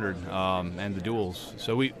 500 and the duels.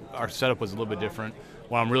 So our setup was a little bit different.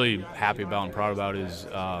 What I'm really happy about and proud about is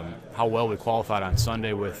how well we qualified on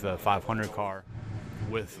Sunday with a 500 car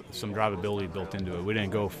with some drivability built into it. We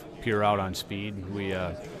didn't go pure out on speed. We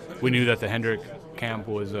knew that the Hendrick camp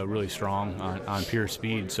was really strong on pure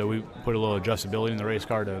speed, so we put a little adjustability in the race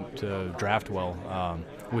car to draft well.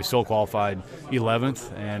 We still qualified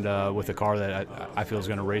 11th, and with a car that I feel is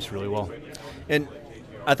going to race really well. And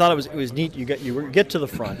I thought it was neat. You get to the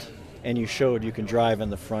front, and you showed you can drive in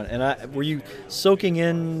the front. And were you soaking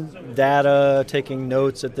in data, taking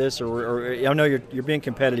notes at this, or I know you're being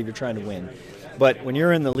competitive, you're trying to win, but when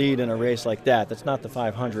you're in the lead in a race like that's not the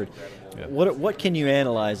 500. Yeah. What can you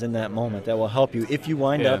analyze in that moment that will help you if you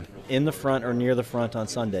wind up in the front or near the front on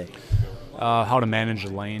Sunday? How to manage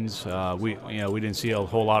the lanes. We didn't see a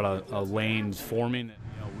whole lot of lanes forming.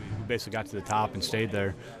 We basically got to the top and stayed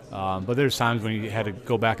there. But there's times when you had to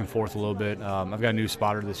go back and forth a little bit. I've got a new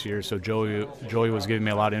spotter this year, so Joey was giving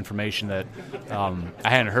me a lot of information that I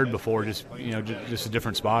hadn't heard before. Just a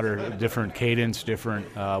different spotter, different cadence,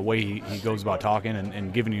 different way he goes about talking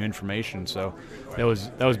and giving you information. So that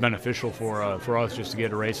was beneficial for us just to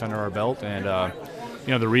get a race under our belt. And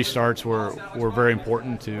the restarts were very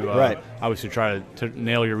important to obviously try to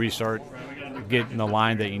nail your restart, get in the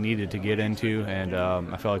line that you needed to get into, and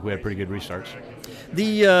I felt like we had pretty good restarts.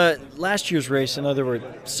 The last year's race, in other words,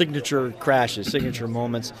 signature crashes, signature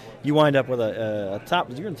moments, you wind up with a top.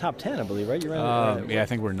 You're in the top 10, I believe, right? You're I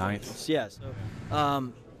think we're 9th. Yeah.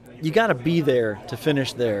 So, you got to be there to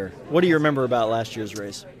finish there. What do you remember about last year's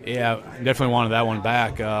race? Yeah, definitely wanted that one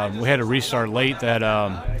back. We had a restart late that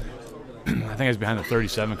I think I was behind the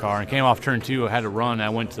 37 car and came off turn 2. I had to run. I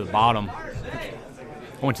went to the bottom.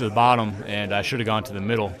 And I should have gone to the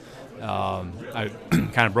middle. I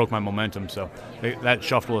kind of broke my momentum, so that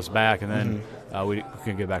shuffled us back, and then we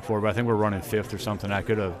couldn't get back forward. But I think we're running 5th or something. I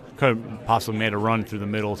could have possibly made a run through the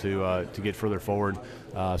middle to get further forward.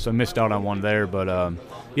 So I missed out on one there. But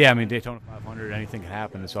Daytona 500, anything can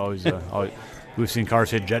happen. It's always we've seen cars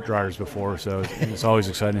hit jet dryers before, so it's always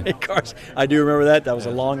exciting. Cars, I do remember that. That was a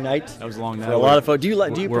long night. That was a long night for a lot of folks. We're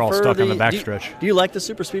prefer all stuck on the backstretch. Do you like the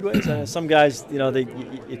super speedways? Some guys,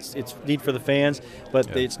 it's neat for the fans,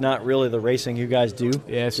 but it's not really the racing you guys do.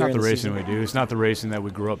 Yeah, it's not the racing we do. It's not the racing that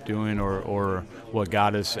we grew up doing, or what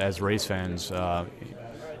got us as race fans. But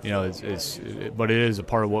it is a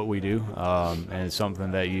part of what we do, and it's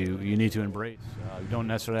something that you need to embrace. You don't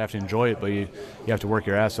necessarily have to enjoy it, but you have to work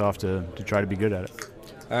your ass off to try to be good at it.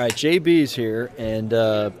 All right, JB's here, and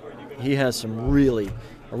he has a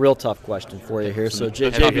real tough question for you here. So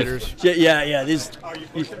JB,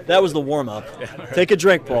 that was the warm up. Take a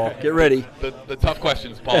drink, Paul. Get ready. The tough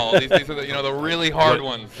questions, Paul. These are the really hard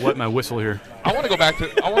ones. Wet my whistle here. I want to go back to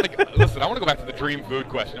the dream food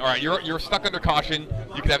question. All right, you're stuck under caution.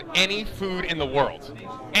 You could have any food in the world,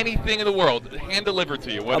 anything in the world, hand delivered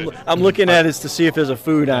to you. I'm looking at it to see if there's a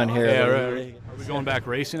food on here. Yeah, right. Are we going back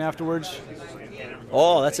racing afterwards?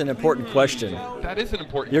 Oh, that's an important question. That is an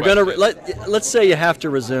important question. You're gonna let's say you have to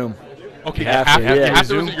resume. Okay, you have to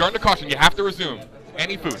resume. You're under caution. You have to resume.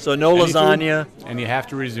 Any food. So no lasagna. And you have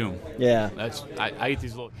to resume. Yeah. I eat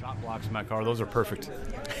these little shot blocks in my car. Those are perfect.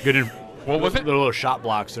 Good. What was it? They're little shot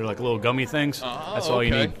blocks. They're like little gummy things. That's all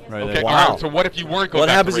you need right there. Wow. All right, so what if you weren't going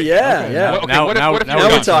back happens? To yeah. Okay, now we're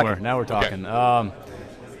talking. Now we're talking.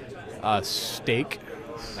 Steak.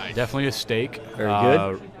 Nice. Definitely a steak. Very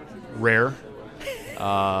good. Rare.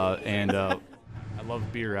 And I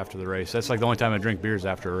love beer after the race. That's like the only time I drink beers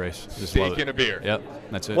after a race. Just steak and a beer. Yep,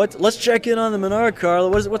 that's it. Let's check in on the Menard car.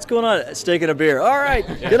 What's going on? Steak and a beer. All right.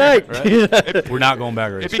 Good night. Right. We're not going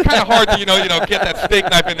back racing. It'd be kind of hard to get that steak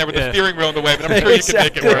knife in there with the steering wheel in the way, but I'm sure you can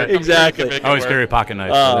make it work. Exactly. I always carry a pocket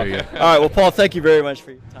knife. So there you go. All right. Well, Paul, thank you very much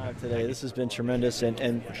for your time today. This has been tremendous,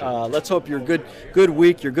 and let's hope your good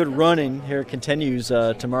week, your good running here continues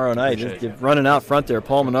tomorrow night. You're running out front there,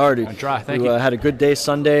 Paul Menard, who had a good day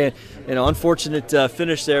Sunday. Unfortunate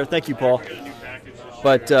finish there. Thank you, Paul.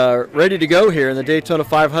 But ready to go here in the Daytona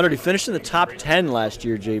 500. He finished in the top 10 last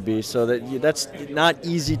year, JB, so that's not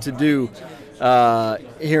easy to do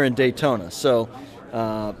here in Daytona. So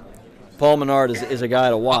Paul Menard is a guy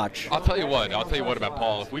to watch. I'll tell you what about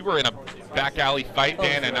Paul. If we were in a back alley fight,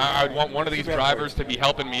 Dan, and I would want one of these drivers to be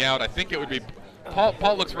helping me out, I think it would be Paul.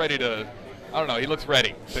 Paul looks ready to. I don't know. He looks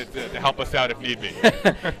ready to help us out if need be.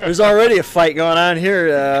 There's already a fight going on here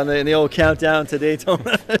in the old countdown to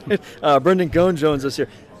Daytona. Brendan Jones is here.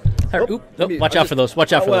 Watch out for those.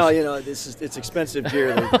 Watch out for those. Well, it's expensive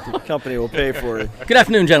gear. The company will pay for it. Good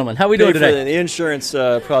afternoon, gentlemen. How are we doing today? The insurance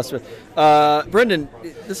prospect. Brendan,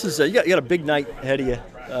 this is you got a big night ahead of you.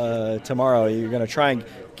 tomorrow. You're going to try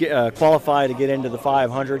and qualify to get into the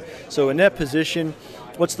 500. So in that position,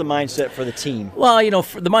 what's the mindset for the team? Well,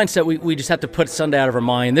 for the mindset, we just have to put Sunday out of our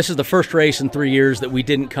mind. This is the first race in 3 years that we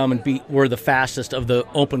didn't come and we're the fastest of the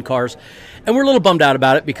open cars. And we're a little bummed out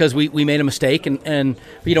about it because we made a mistake. And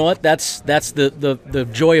you know what? That's the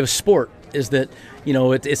joy of sport, is that,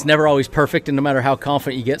 it's never always perfect, and no matter how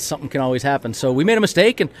confident you get, something can always happen. So we made a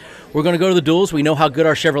mistake, and we're going to go to the duels. We know how good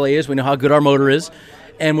our Chevrolet is. We know how good our motor is.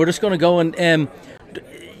 And we're just going to go and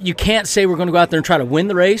you can't say we're going to go out there and try to win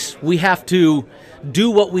the race. We have to do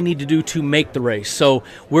what we need to do to make the race. So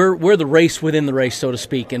we're the race within the race, so to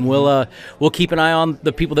speak, and we'll keep an eye on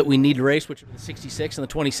the people that we need to race, which are the 66 and the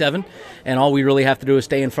 27, and all we really have to do is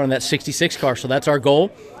stay in front of that 66 car. So that's our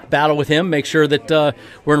goal. Battle with him, make sure that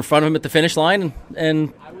we're in front of him at the finish line,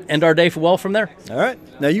 and end our day well from there. All right.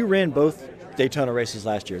 Now, you ran both Daytona races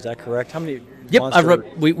last year. Is that correct? How many?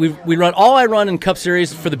 Yep, we run all I run in Cup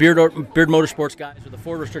Series for the Beard Motorsports guys are the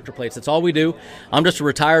Ford restrictor plates. That's all we do. I'm just a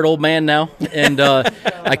retired old man now, and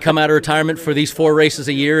I come out of retirement for these 4 races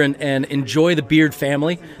a year and enjoy the Beard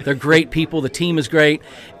family. They're great people. The team is great,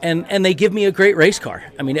 and they give me a great race car.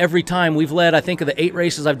 I mean, every time we've led, I think of the 8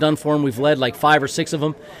 races I've done for them, we've led like 5 or 6 of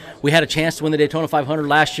them. We had a chance to win the Daytona 500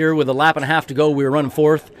 last year with a lap and a half to go. We were running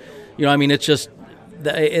 4th. It's just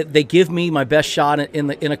they give me my best shot in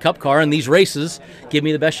a Cup car, and these races give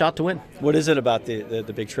me the best shot to win. What is it about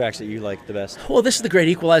the big tracks that you like the best? Well, this is the great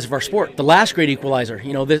equalizer of our sport. The last great equalizer.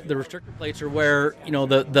 The restrictor plates are where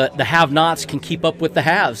the have-nots can keep up with the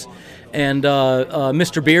haves. And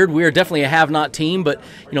Mr. Beard, we are definitely a have-not team, but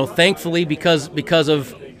thankfully because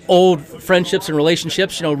of old friendships and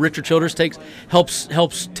relationships, Richard Childers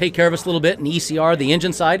helps take care of us a little bit, and ECR, the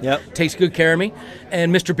engine side, takes good care of me,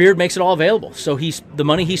 and Mr. Beard makes it all available. So the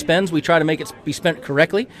money he spends, we try to make it be spent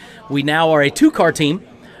correctly. We now are a 2-car team,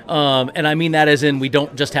 and I mean that as in we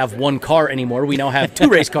don't just have 1 car anymore. We now have 2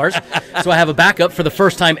 race cars. So I have a backup for the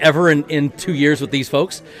first time ever in 2 years with these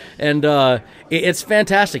folks, and it's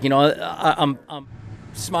fantastic. I'm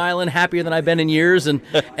smiling, happier than I've been in years, and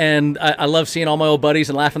I love seeing all my old buddies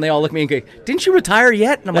and laughing. They all look at me and go, "Didn't you retire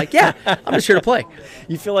yet?" And I'm like, "Yeah, I'm just here to play."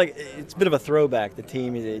 You feel like it's a bit of a throwback, the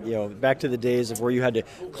team, back to the days of where you had to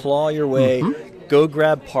claw your way, go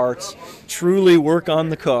grab parts, truly work on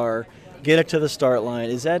the car, get it to the start line.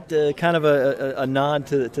 Is that kind of a nod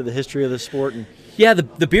to the history of the sport? Yeah,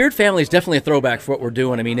 the Beard family is definitely a throwback for what we're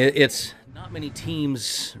doing. I mean, it's not many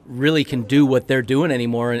teams really can do what they're doing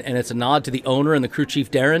anymore, and it's a nod to the owner and the crew chief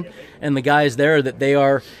Darren and the guys there that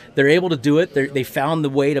they're able to do it. They found the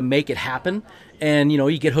way to make it happen, and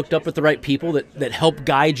you get hooked up with the right people that help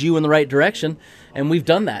guide you in the right direction, and we've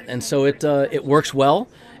done that, and so it works well.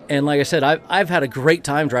 And like I said, I've had a great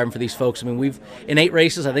time driving for these folks. I mean, we've in 8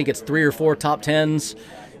 races, I think it's 3 or 4 top 10s.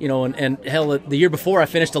 And hell, the year before I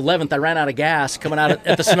finished 11th, I ran out of gas coming out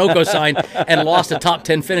at the Sunoco sign and lost a top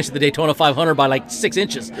 10 finish at the Daytona 500 by like 6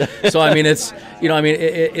 inches. So I mean,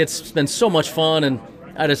 it's been so much fun, and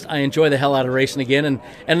I enjoy the hell out of racing again.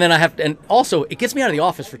 And then and also it gets me out of the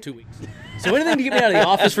office for 2 weeks. So anything to get me out of the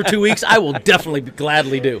office for 2 weeks, I will definitely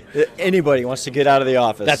gladly do. Anybody wants to get out of the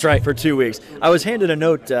office. That's right. For 2 weeks. I was handed a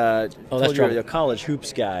note. That's you're a college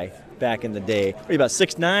hoops guy back in the day. What are you, about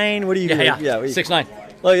 6'9"? What are you? Yeah. 6'9". 6'9".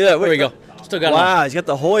 Oh yeah, there we go. Still got wow, he's got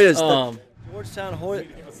the Hoyas. Georgetown Hoya.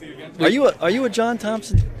 Are you a John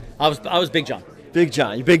Thompson? I was Big John. Big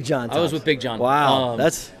John. You Big John Thompson. I was with Big John. Wow,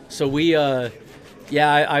 so we.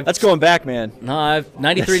 I've that's going back, man. No, I've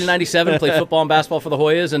 93 to 97 played football and basketball for the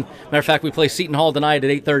Hoyas, and matter of fact, we play Seton Hall tonight at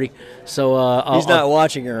 8:30. So he's not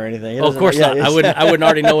watching or anything. Of course not. I wouldn't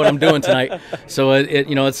already know what I'm doing tonight. So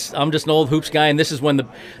I'm just an old hoops guy, and this is when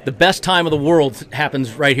the best time of the world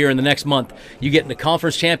happens right here in the next month. You get into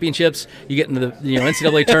conference championships, you get into the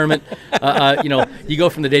NCAA tournament. You go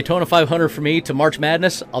from the Daytona 500 for me to March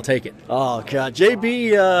Madness. I'll take it. Oh God,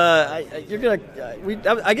 JB, you're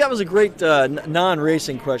gonna. I got was a great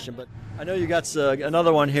non-racing question, but I know you got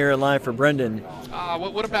another one here in line for Brendan.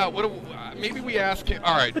 What about maybe we ask him?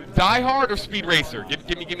 All right, diehard or speed racer?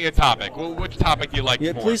 Give me a topic. Which topic do you like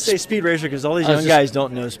more? Please say speed racer, because all these young guys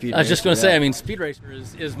don't know speed racer. I was just going to say, I mean, speed racer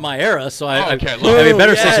is my era, so I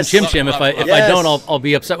better say some Chim Chim. If I don't, I'll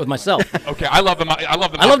be upset with myself. Okay, I love them. I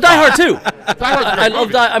love diehard too. I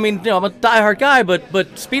love I mean, I'm a diehard guy,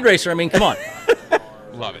 but speed racer. I mean, come on.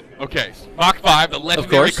 Love it. Okay, Mach 5, the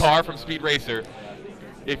legendary car from Speed Racer.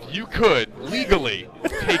 If you could legally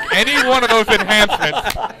take any one of those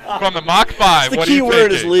enhancements from the Mach 5, what do you take? The key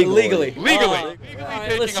word is legally. Legally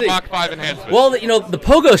take thinking of Mach 5 enhancement. Well, you know, the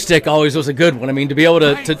pogo stick always was a good one. I mean, to be able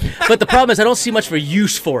to but the problem is I don't see much for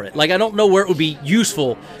use for it. Like, I don't know where it would be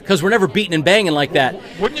useful because we're never beating and banging like that.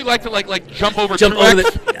 Wouldn't you like to like jump over Truex,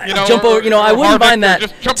 I wouldn't mind that.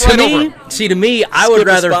 To me, I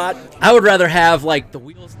would rather have like the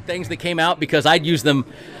wheels things that came out because I'd use them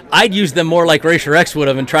more like Racer X would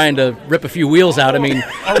have and trying to rip a few wheels out. I mean,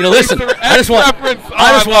 listen, I just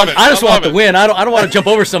want the win. I don't want to jump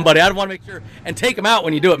over somebody. I want to make sure and take them out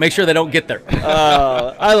when you do it. Make sure they don't get there.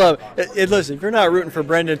 I love it. Listen, if you're not rooting for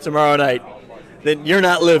Brendan tomorrow night, then you're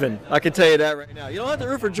not living. I can tell you that right now. You don't have to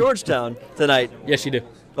root for Georgetown tonight. Yes, you do.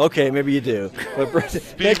 Okay, maybe you do. But Brendan,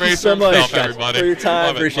 thank you so much for your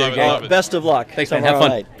time. Appreciate it. Best of luck. Thanks, man. Have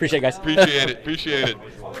fun. Appreciate it, guys. Appreciate it.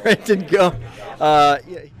 Brendan, go.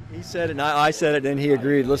 He said it, and I said it, and he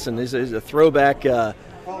agreed. Listen, this is a throwback racer.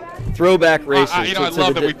 I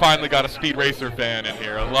love that we finally got a Speed Racer fan in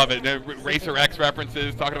here. I love it. Racer X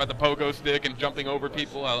references, talking about the pogo stick and jumping over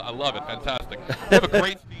people. I love it. Fantastic. We have a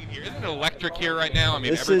great scene here. Isn't it electric here right now? I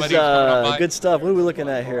mean, this everybody's is coming up by. Good stuff. What are we looking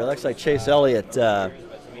at here? It looks like Chase Elliott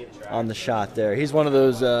on the shot there. He's one of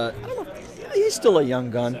those, I don't know, he's still a young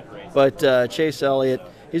gun, but Chase Elliott,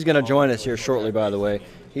 he's going to join us here shortly, by the way.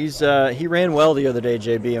 He ran well the other day,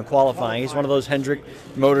 JB, in qualifying. He's one of those Hendrick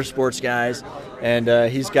Motorsports guys, and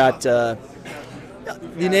he's got the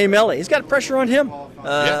name Elliott. He's got pressure on him.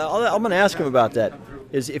 I'm going to ask him about that.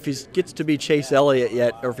 Is if he gets to be Chase Elliott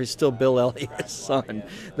yet, or if he's still Bill Elliott's son,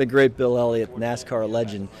 the great Bill Elliott, NASCAR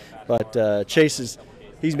legend. But Chase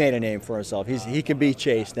he's made a name for himself. He can be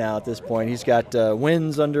Chase now at this point. He's got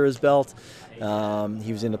wins under his belt. He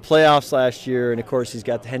was in the playoffs last year, and of course he's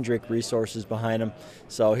got the Hendrick resources behind him,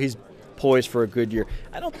 so he's poised for a good year.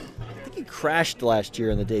 I think he crashed last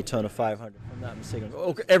year in the Daytona 500, if I'm not mistaken.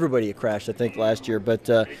 Oh, everybody crashed, I think, last year, but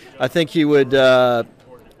I think he would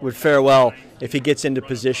fare well if he gets into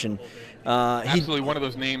position. Absolutely, one of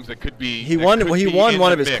those names that could be. He won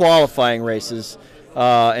one of his qualifying races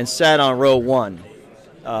and sat on row 1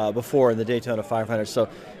 before in the Daytona 500. So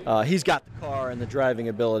he's got the car and the driving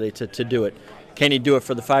ability to do it. Can he do it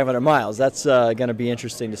for the 500 miles? That's going to be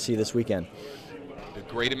interesting to see this weekend. The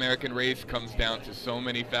Great American Race comes down to so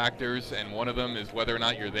many factors, and one of them is whether or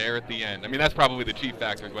not you're there at the end. I mean, that's probably the chief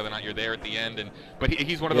factor, is whether or not you're there at the end. But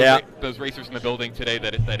he's one of those racers in the building today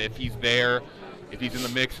that if he's there, if he's in the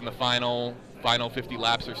mix in the final 50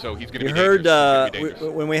 laps or so, he's going to be dangerous. You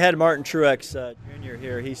heard when we had Martin Truex Jr.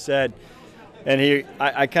 here, he said, and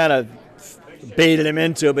I kind of baited him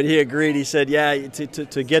into it, but he agreed. He said, yeah,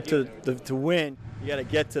 to get to win, you got to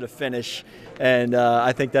get to the finish. And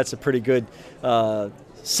I think that's a pretty good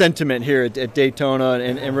sentiment here at Daytona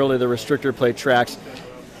and really the restrictor plate tracks.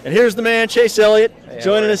 And here's the man, Chase Elliott,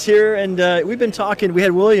 joining us here. And we've been talking. We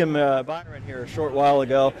had William Byron here a short while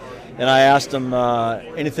ago, and I asked him,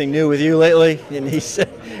 anything new with you lately? And he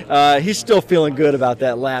said he's still feeling good about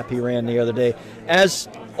that lap he ran the other day, as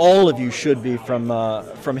all of you should be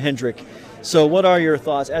from Hendrick. So what are your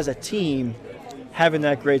thoughts as a team having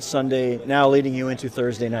that great Sunday now leading you into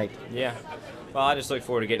Thursday night? Yeah. Well, I just look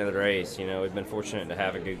forward to getting to the race. You know, we've been fortunate to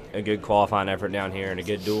have a good qualifying effort down here and a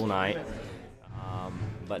good dual night,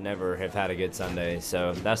 but never have had a good Sunday.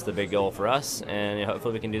 So that's the big goal for us, and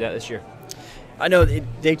hopefully we can do that this year. I know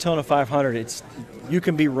Daytona 500, you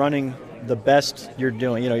can be running the best you're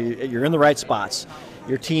doing. You know, you're in the right spots.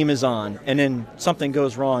 Your team is on, and then something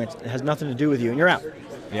goes wrong. It has nothing to do with you, and you're out.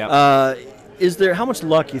 Yeah. How much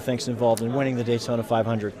luck you think is involved in winning the Daytona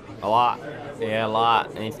 500? A lot. Yeah, a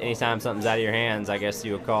lot. Anytime something's out of your hands, I guess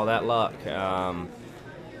you would call that luck.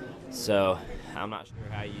 So I'm not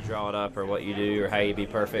sure how you draw it up or what you do or how you be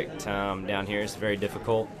perfect. Down here it's very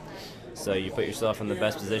difficult. So you put yourself in the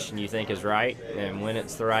best position you think is right, and when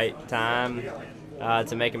it's the right time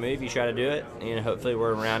to make a move, you try to do it. And hopefully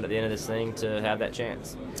we're around at the end of this thing to have that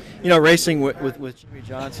chance. You know, racing with Jimmie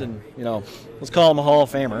Johnson, let's call him a Hall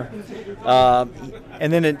of Famer.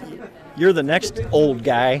 And then you're the next old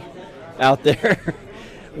guy out there.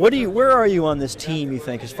 Where are you on this team, you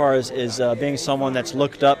think, as far as being someone that's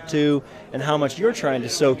looked up to, and how much you're trying to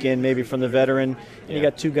soak in maybe from the veteran, and you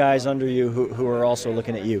got two guys under you who are also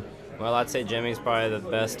looking at you? Well, I'd say Jimmy's probably the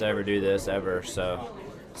best to ever do this ever, so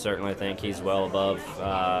certainly think he's well above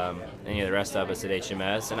any of the rest of us at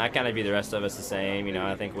HMS, and I kind of view the rest of us the same.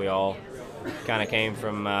 I think we all kind of came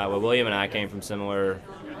from, William and I came from similar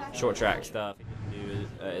short track stuff. He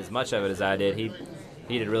didn't do as much of it as I did. He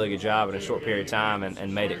did a really good job in a short period of time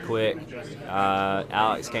and made it quick.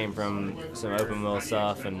 Alex came from some open wheel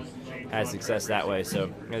stuff and had success that way.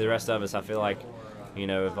 So the rest of us, I feel like,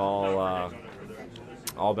 have all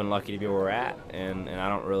all been lucky to be where we're at, and I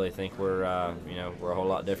don't really think we're we're a whole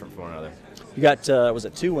lot different from one another. You got was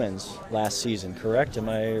it 2 wins last season, correct? Am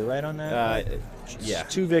I right on that? Yeah.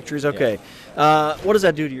 2 victories. Okay. Yeah. What does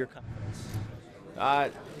that do to your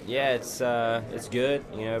confidence? Yeah, it's good.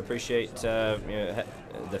 Appreciate the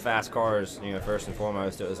fast cars. First and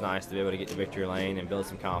foremost, it was nice to be able to get to victory lane and build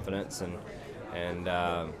some confidence and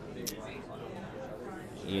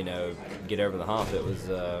get over the hump. It was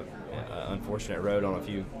an unfortunate road on a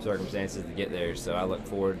few circumstances to get there. So I look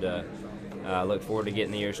forward to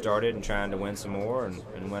getting the year started and trying to win some more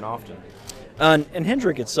and win often. And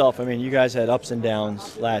Hendrick itself, I mean, you guys had ups and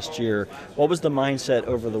downs last year. What was the mindset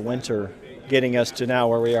over the winter getting us to now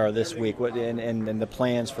where we are this week? What and the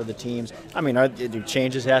plans for the teams? I mean, do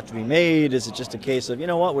changes have to be made? Is it just a case of, we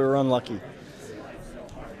were unlucky?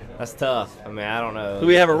 That's tough. I mean, I don't know.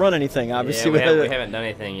 We haven't run anything, obviously. Yeah, we haven't done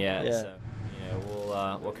anything yet. Yeah.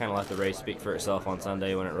 So, we'll kind of let the race speak for itself on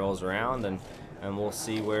Sunday when it rolls around, and we'll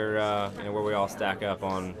see where we all stack up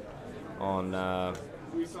on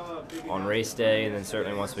race day, and then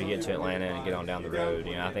certainly once we get to Atlanta and get on down the road.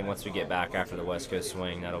 I think once we get back after the West Coast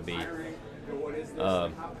swing, that'll be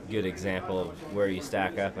a good example of where you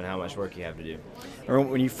stack up and how much work you have to do.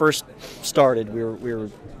 When you first started, we were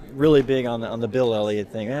really big on the Bill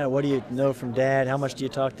Elliott thing. What do you know from Dad? How much do you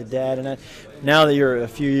talk to Dad? And now that you're a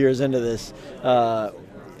few years into this,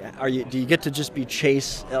 do you get to just be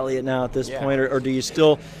Chase Elliott now at this point, or do you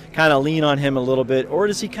still kind of lean on him a little bit, or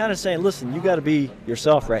is he kind of saying, listen, you got to be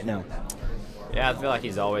yourself right now? Yeah, I feel like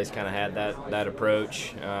he's always kind of had that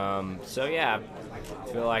approach. So yeah, I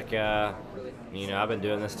feel like I've been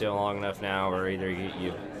doing this still long enough now where either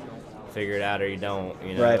you figure it out or you don't,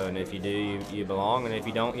 Right. And if you do, you belong, and if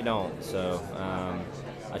you don't, you don't. So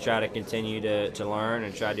I try to continue to learn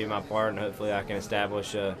and try to do my part, and hopefully I can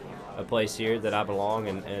establish a place here that I belong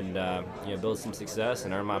and build some success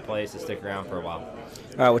and earn my place to stick around for a while.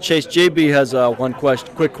 All right, well, Chase, J.B. has one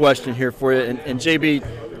quick question here for you. And J.B.,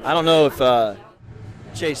 I don't know if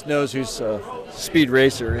Chase knows who's Speed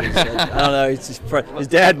Racer is. I don't know. His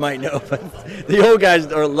dad might know, but the old guys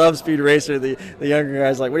love Speed Racer. The younger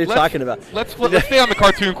guys like, what are you talking about? Let's stay on the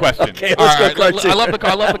cartoon question. Okay, let's go cartoon.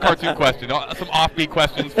 I love the cartoon question. Some offbeat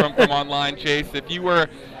questions from online, Chase. If you were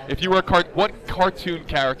what cartoon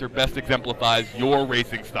character best exemplifies your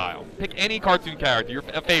racing style? Pick any cartoon character,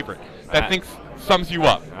 a favorite that sums you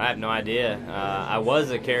up. I have no idea. I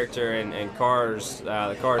was a character in Cars.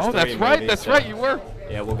 The Cars. Oh, 3 that's right. movie, That's so, right. You were.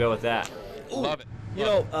 Yeah, we'll go with that. Love it.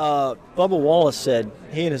 Bubba Wallace said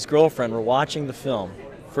he and his girlfriend were watching the film,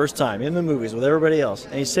 first time in the movies with everybody else,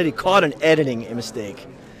 and he said he caught an editing mistake.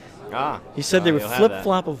 He said they would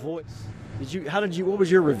flip-flop a voice. What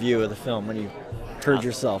was your review of the film when you heard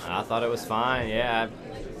yourself? I thought it was fine. Yeah,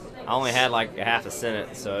 I only had like a half a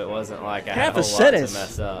sentence, so it wasn't like I half had a a whole sentence. lot to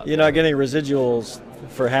mess up. You're not getting residuals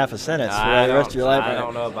for half a sentence for the rest of your life. I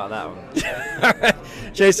don't know about that one. All right.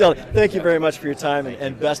 Chase Elliott, thank you very much for your time,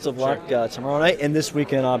 and best of luck tomorrow night and this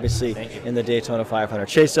weekend, obviously, in the Daytona 500.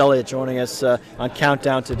 Chase Elliott joining us on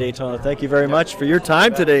Countdown to Daytona. Thank you very much for your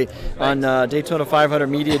time today on Daytona 500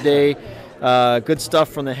 Media Day. Good stuff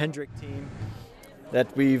from the Hendrick team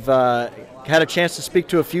that we've had a chance to speak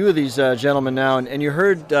to a few of these gentlemen now, and you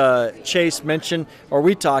heard Chase mention, or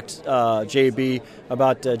we talked, JB,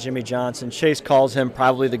 about Jimmie Johnson. Chase calls him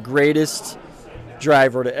probably the greatest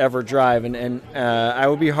driver to ever drive, and I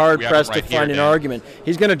would be hard-pressed to find an argument.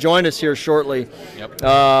 He's going to join us here shortly. Yep.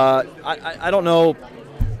 I don't know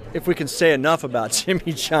if we can say enough about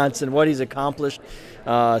Jimmie Johnson, what he's accomplished.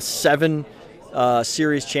 7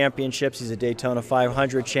 series championships. He's a Daytona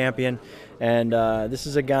 500 champion. And this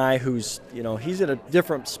is a guy who's, he's at a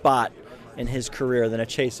different spot in his career than a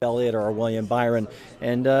Chase Elliott or a William Byron.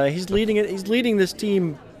 And he's leading this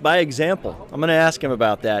team by example. I'm going to ask him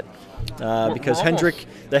about that because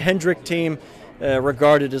the Hendrick team,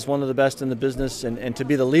 regarded as one of the best in the business, and to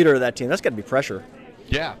be the leader of that team, that's got to be pressure.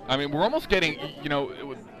 Yeah, I mean, we're almost getting,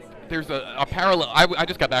 there's a parallel. I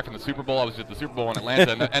just got back from the Super Bowl. I was at the Super Bowl in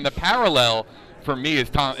Atlanta, and the parallel for me is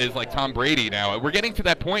like Tom Brady now. We're getting to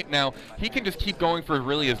that point now. He can just keep going for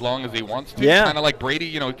really as long as he wants to. Yeah. Kind of like Brady,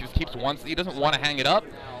 he just keeps once. He doesn't want to hang it up.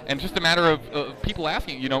 And just a matter of people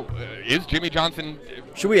asking, is Jimmie Johnson?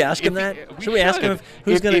 Should we ask him that? Should we ask him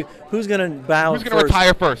who's going to bow? Who's going to first?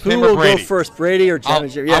 retire first? Who him will or Brady? go first, Brady or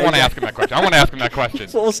Jimmie? I want to ask him that question. I want to ask him that question.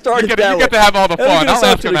 So we'll start you it that way. You get to have all the fun. I'll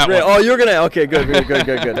ask him that one. Oh, you're gonna. Okay,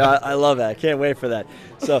 good. I love that. Can't wait for that.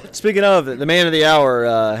 So speaking of the man of the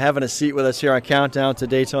hour, having a seat with us here on Countdown to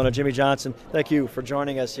Daytona, Jimmie Johnson. Thank you for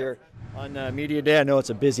joining us here on Media Day. I know it's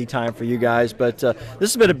a busy time for you guys, but this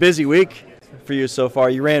has been a busy week. for you so far.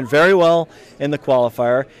 You ran very well in the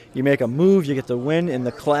qualifier. You make a move, you get the win in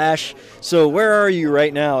the Clash. So where are you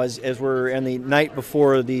right now as we're in the night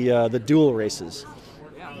before the dual races?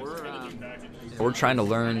 We're trying to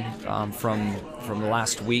learn from the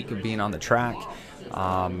last week of being on the track.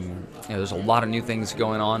 There's a lot of new things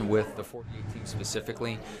going on with the 48 team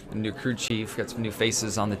specifically. The new crew chief, got some new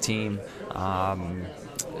faces on the team.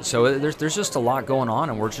 So there's just a lot going on,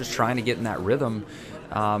 and we're just trying to get in that rhythm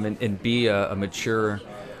and be a mature,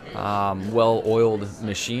 well-oiled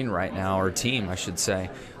machine right now, or team, I should say.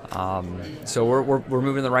 So we're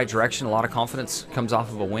moving in the right direction. A lot of confidence comes off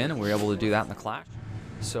of a win, and we were able to do that in the Clash.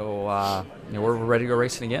 So we're ready to go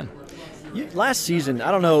racing again. Last season,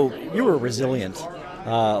 I don't know, you were resilient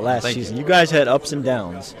last season. You guys had ups and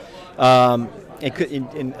downs. I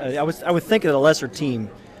would think that a lesser team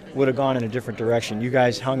would have gone in a different direction. You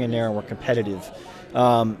guys hung in there and were competitive.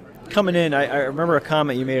 Coming in, I remember a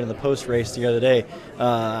comment you made in the post-race the other day.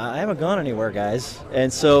 I haven't gone anywhere, guys.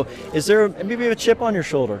 And so is there maybe a chip on your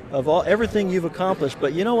shoulder of everything you've accomplished?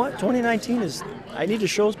 But you know what? 2019 is, I need to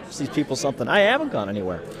show these people something. I haven't gone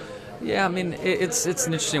anywhere. Yeah, I mean, it's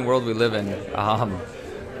an interesting world we live in.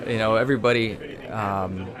 Everybody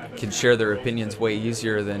can share their opinions way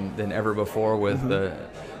easier than ever before with the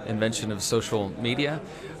invention of social media.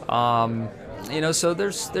 So there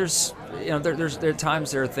are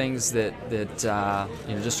times there are things that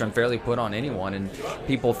just unfairly put on anyone, and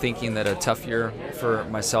people thinking that a tough year for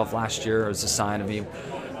myself last year was a sign of me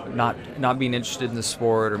not being interested in the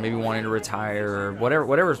sport, or maybe wanting to retire, or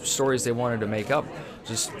whatever stories they wanted to make up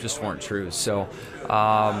just weren't true. So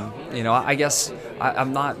I guess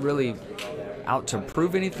I'm not really out to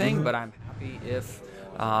prove anything, but I'm happy if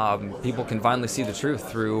people can finally see the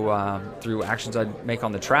truth through actions I make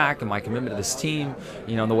on the track and my commitment to this team,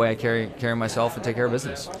 and the way I carry myself and take care of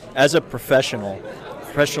business. As a professional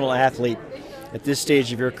athlete, at this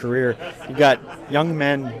stage of your career, you got young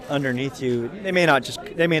men underneath you. They may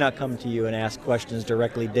not come to you and ask questions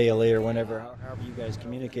directly daily or whenever, however you guys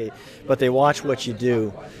communicate, but they watch what you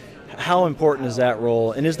do. How important is that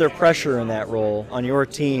role, and is there pressure in that role on your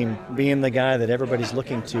team, being the guy that everybody's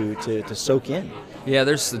looking to soak in? Yeah,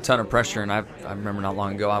 there's a ton of pressure, and I remember not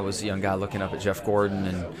long ago I was a young guy looking up at Jeff Gordon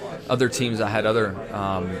and other teams. I had other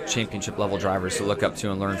championship level drivers to look up to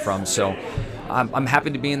and learn from. So I'm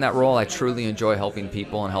happy to be in that role. I truly enjoy helping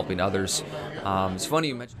people and helping others. It's funny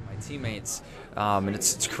you mentioned my teammates, and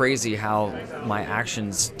it's crazy how my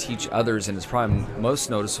actions teach others, and it's probably most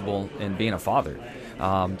noticeable in being a father.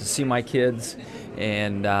 To see my kids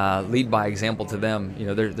and lead by example to them,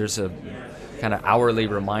 there's a kind of hourly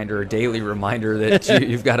reminder, daily reminder that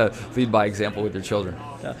you've got to lead by example with your children.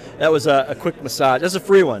 That was a quick massage. That's a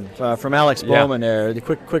free one from Alex Bowman there. The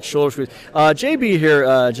quick shoulder squeeze. JB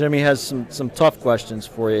here, Jimmy, has some tough questions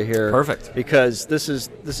for you here. Perfect. Because this is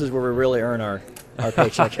where we really earn our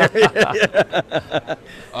paycheck.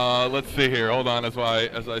 Let's see here. Hold on as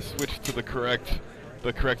I switch to the correct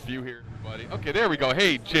view here, everybody. Okay, there we go.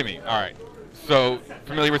 Hey, Jimmy. All right. So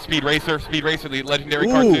familiar with Speed Racer, the legendary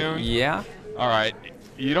cartoon? Yeah. All right.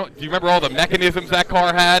 Do you remember all the mechanisms that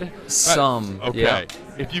car had? Some. Okay. Yeah.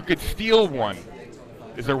 If you could steal one,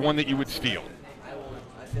 is there one that you would steal?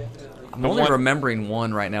 I'm only remembering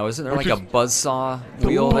one right now. Isn't there like a buzzsaw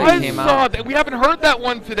wheel that came out? We haven't heard that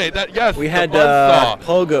one today. We had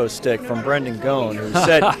Pogo Stick from Brendan Goen, who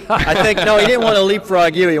said, I think, no, he didn't want to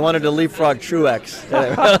leapfrog you. He wanted to leapfrog Truex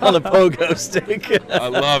on the Pogo Stick. I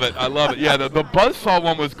love it. Yeah, the buzzsaw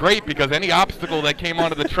one was great because any obstacle that came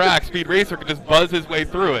onto the track, Speed Racer could just buzz his way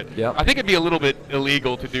through it. Yep. I think it'd be a little bit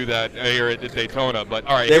illegal to do that here at Daytona, but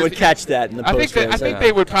all right. They would catch that in the post-race. I think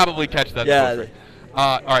they would probably catch that. Yeah.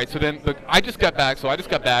 All right, so then I just got back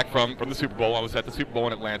from the Super Bowl. I was at the Super Bowl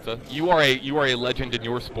in Atlanta. You are a legend in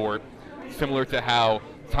your sport, similar to how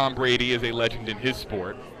Tom Brady is a legend in his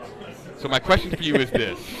sport. So my question for you is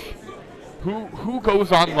this: Who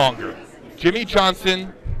goes on longer, Jimmie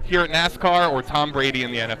Johnson here at NASCAR or Tom Brady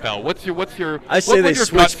in the NFL? What's your? I say they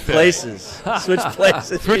switch places. Switch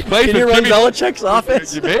places. Switch places. Can you run Belichick's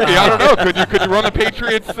offense? Maybe. I don't know. Could you run the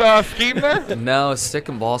Patriots scheme there? No, stick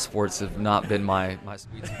and ball sports have not been my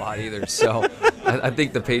sweet spot either. So I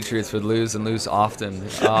think the Patriots would lose and lose often.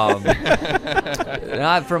 From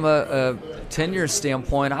a tenure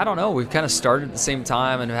standpoint, I don't know. We've kind of started at the same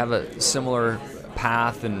time and have a similar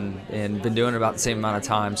path and been doing it about the same amount of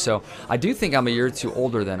time. So I do think I'm a year or two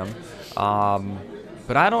older than him.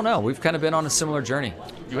 But I don't know. We've kind of been on a similar journey.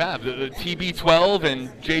 You have the TB12 and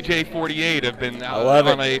JJ48 have been I love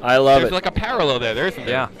on it. a. I love there's it. like a parallel there, isn't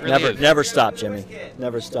there? Yeah. Really Never stop, Jimmy.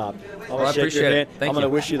 Never stop. Well, I appreciate it. Thank I'm going to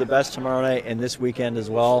you. wish you the best tomorrow night and this weekend as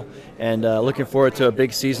well. And looking forward to a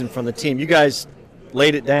big season from the team. You guys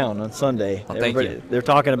laid it down on Sunday. Well, thank you. They're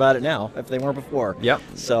talking about it now, if they weren't before. Yep.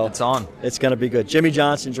 So it's on. It's going to be good. Jimmie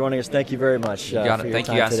Johnson joining us. Thank you very much You got for it. your Thank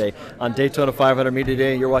you, time guys. today on Daytona 500 Media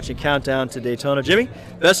Day. You're watching Countdown to Daytona. Jimmy,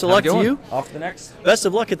 best of luck to you. Off to the next. Best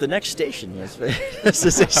of luck at the next station, as they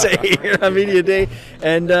say here on Media Day.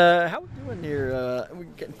 And how we doing here? We're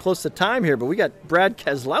getting close to time here, but we got Brad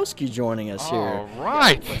Keselowski joining us here. All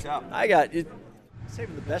right. What's up? I got it.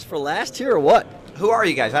 Saving the best for last here, or what? Who are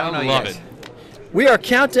you guys? I don't know you Love guys. it. We are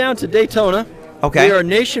Countdown to Daytona. Okay. We are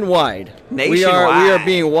nationwide. We Nationwide. are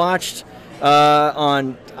being watched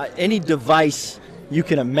on any device you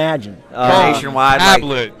can imagine. Nationwide,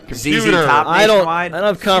 tablet, like computer. ZZ Top I don't nationwide,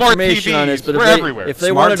 have confirmation on this, but We're everywhere. if they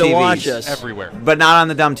Smart wanted to TVs. watch us, Everywhere. but not on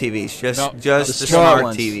the dumb TVs. Just No, just the the smart smart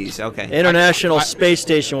ones. TVs. Okay. International Space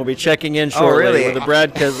Station will be checking in shortly really? with a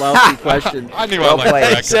Brad Keselowski question. I knew Well I liked played.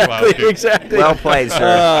 Brad Exactly, Keselowski. exactly. Well played,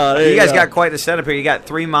 sir. there you guys go. got quite the setup here. You got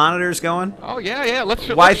 3 monitors going. Oh yeah. Let's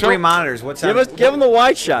show. Why let's 3 show- monitors? What's Give that? them the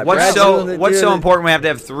wide shot. Brad's doing the- What's doing so the- important? We have to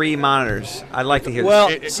have 3 monitors. I'd like to hear Well,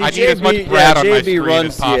 this. see, I need as much JB, Brad on my JB screen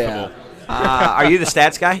runs, as possible. yeah. Are you the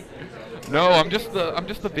stats guy? No, I'm just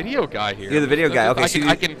the video guy here. You're the video guy. Okay, I so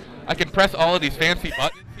can, I can press all of these fancy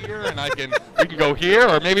buttons here, and we can go here,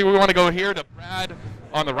 or maybe we want to go here to Brad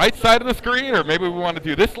on the right side of the screen, or maybe we want to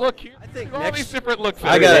do this look here. I think all next- these different looks.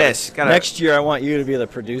 I Look got at it. this. Next year, I want you to be the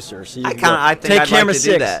producer. So you I can kind of. go. I think Take I'd camera like to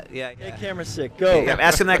 6. do that. Yeah. Take camera 6. Go. Yeah,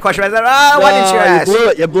 ask him that question. I thought, why didn't you ask? You blew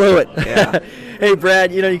it. You blew it. Yeah. Hey,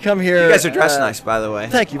 Brad, you come here. You guys are dressed nice, by the way.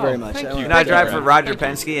 Thank you very much. thank I you. wanna You know, I thank drive you. for Roger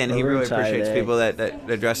Penske, and he Maroon really tie appreciates today. people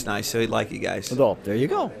that dress nice, so he'd like you guys. Well, there you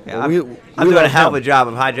go. Yeah, Well, I'm we doing let a hell of a him. job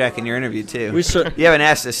of hijacking your interview, too. We cer- You haven't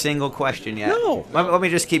asked a single question yet. No. Let me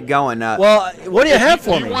just keep going. Well, what do you have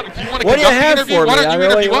for Do me? you want to What do you conduct the have interview? for Why me? don't I you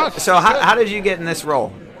really- interview us? so how did you get in this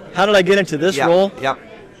role? How did I get into this Yep, role? Yep.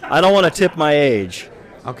 I don't want to tip my age.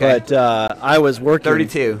 Okay. But I was working.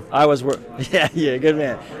 32. I was Yeah, good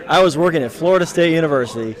man. I was working at Florida State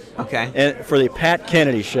University. Okay. And for the Pat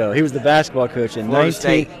Kennedy show. He was the basketball coach in Florida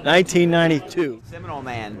State. 1992. Seminole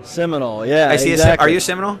man. Seminole, yeah. I see. Exactly. Are you a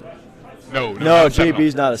Seminole? No, No, not Seminole.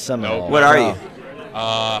 JB's not a Seminole. No. What are No. you?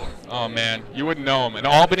 Oh man, you wouldn't know him. An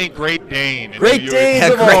Albany Great Dane. in Great New Danes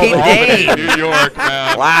York. of Great Albany. Dane. New York,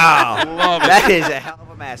 man. Wow. Love it. That is a hell of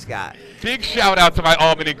a mascot. Big shout out to my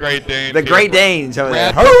Albany Great Danes. The here. Great Danes over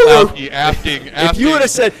there. Brad Keselowski asking. If you would have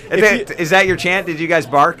said, Is that your chant? Did you guys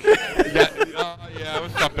bark? Yeah, it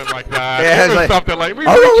was something like that. Yeah, it was like- something like we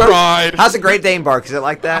tried. How's a Great Dane bark? Is it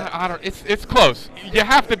like that? I don't. It's close. You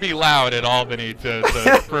have to be loud at Albany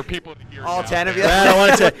for people to hear. All you 10 out of you? there. Man, I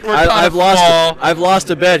want to tell We're kinda I've lost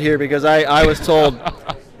a bet here because I was told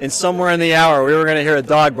in somewhere in the hour we were going to hear a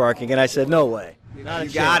dog barking, and I said, no way. Not a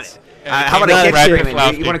You got chance. it. How about a Not kick a chance.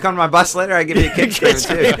 screaming? You want to come to my bus later? I give you a kick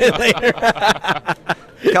screaming too.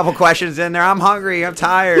 A couple questions in there. I'm hungry. I'm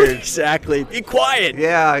tired. Exactly. Be quiet.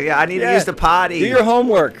 Yeah. I need to use the potty. Do your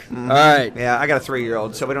homework. All right. Yeah, I got a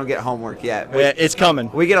 3-year-old, so we don't get homework yet. Yeah, it's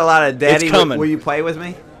coming. We get a lot of daddy. It's coming. Will you play with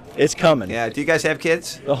me? It's coming. Yeah. Do you guys have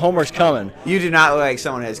kids? The homework's coming. You do not look like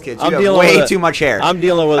someone who has kids. You I'm have dealing way with a- too much hair. I'm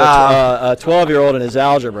dealing with a 12-year-old in his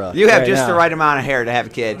algebra. You have right just now. the right amount of hair to have a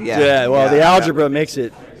kid. Yeah. Yeah, well, the algebra makes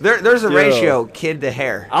it. There's a Yo. ratio kid to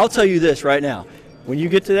hair. I'll tell you this right now. When you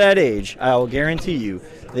get to that age, I will guarantee you,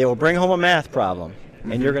 they will bring home a math problem,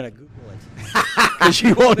 and you're going to Google it. Because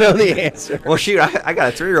you won't know the answer. Well, shoot, I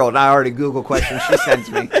got a 3-year-old, and I already Google questions she sends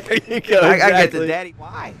me. There you go. I get exactly. the daddy.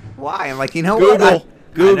 Why? I'm like, you know Google. what?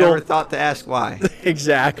 I Google. never thought to ask why.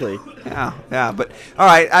 Exactly. Yeah. But all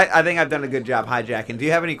right, I think I've done a good job hijacking. Do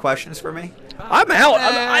you have any questions for me? I'm out.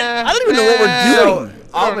 I don't even know what we're doing.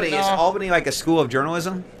 So, Albany is Albany like a school of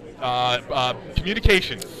journalism?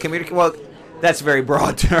 Communications. Well, that's a very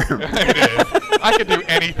broad term. It is. I could do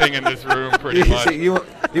anything in this room pretty much. So you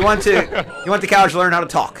went to college to learn how to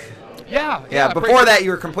talk. Yeah. Before that,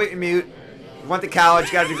 you were completely mute. Went to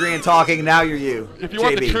college, got a degree in talking. Now you're you. If you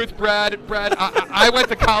want the JB. truth, Brad, I went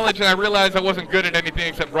to college and I realized I wasn't good at anything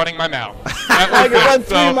except running my mouth. I could run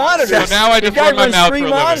 3 monitors. So now I just The guy run my runs mouth 3 for a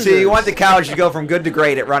living. monitors. So you went to college to go from good to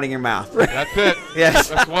great at running your mouth. That's it. Yes.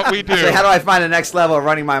 That's what we do. So how do I find the next level of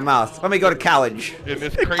running my mouth? Let me go to college. in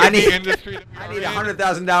this crazy industry that I we need are in.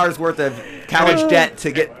 $100,000 worth of college debt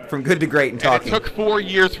to get from good to great in And talking. it took 4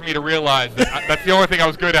 years for me to realize that that's the only thing I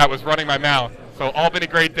was good at was running my mouth. So Albany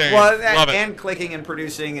Great Danes. Well, Love it. and clicking and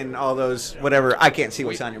producing and all those whatever. I can't see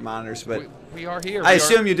what's on your monitors, but We are here. I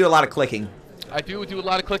assume you do a lot of clicking. I do a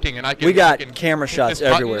lot of clicking, and I can. We got can camera hit shots this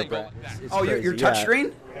button everywhere, and go Brad. like that. It's Oh, your crazy, touch yeah.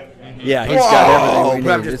 screen? Yeah, he's got everything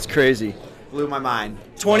we need. It's crazy. Blew my mind.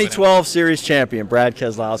 2012 Series champion Brad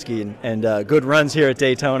Keselowski, and good runs here at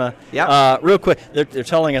Daytona. Yep. Real quick, they're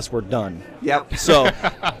telling us we're done. Yep. So,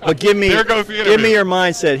 but give me There goes the give interview. me your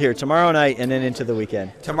mindset here tomorrow night and then into the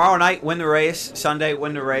weekend. Tomorrow night, win the race. Sunday,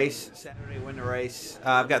 win the race. Saturday, win the race.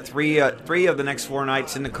 I've got three of the next 4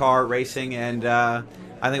 nights in the car racing, and I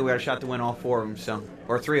think we got a shot to win all 4 of them. So,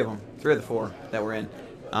 or 3 of them, 3 of the 4 that we're in,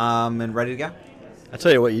 and ready to go. I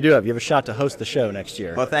tell you what, you have a shot to host the show next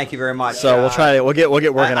year. Well, thank you very much. So we'll try to we'll get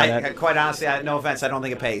working on that. Quite honestly, no offense, I don't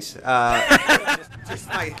think it pays.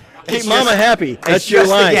 Keep Mama happy. That's your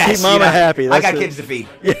line. Keep Mama happy. I got kids to feed.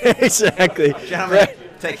 Yeah, exactly. Gentlemen,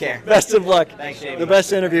 take care. Best of luck. Thanks, J.B. The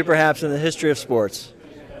best interview perhaps in the history of sports.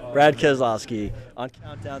 Brad Keselowski on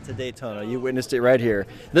Countdown to Daytona. You witnessed it right here.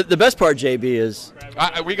 The best part, JB, is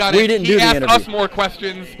we didn't do the asked interview. us more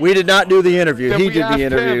questions. We did not do the interview. Then He we did asked the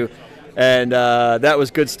interview. him. And that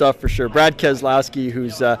was good stuff for sure. Brad Keselowski,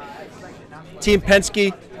 who's Team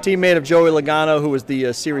Penske, teammate of Joey Logano, who was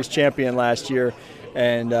the series champion last year,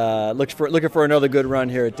 and looking for another good run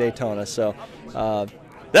here at Daytona. So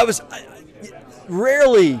that was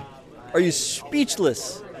rarely are you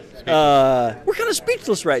speechless. We're kind of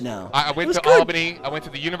speechless right now. I went to Albany. I went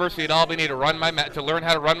to the University at Albany to learn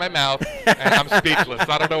how to run my mouth, and I'm speechless.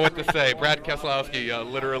 I don't know what to say. Brad Keselowski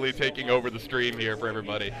literally taking over the stream here for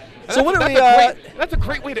everybody. And So what are we? That's a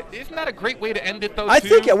great way to. Isn't that a great way to end it though? I too?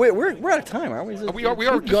 think we're out of time, aren't we? We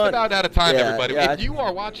are just about out of time, Yeah, everybody. yeah. If you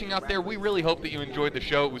are watching out there, we really hope that you enjoyed the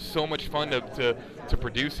show. It was so much fun to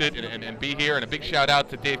produce it and be here. And a big shout out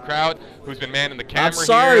to Dave Crowd, who's been manning the camera I'm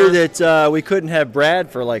sorry here. that we couldn't have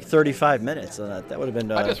Brad for like 35 minutes. That would have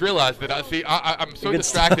been. I just realized that. I'm so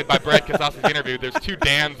distracted by Brad Keselowski's interview. There's 2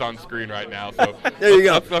 Dans on screen right now. So there you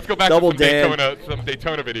go. Let's go back Double to Dan. some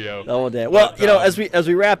Daytona video. Double Dan. Well, as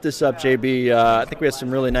we wrap this up, JB, I think we had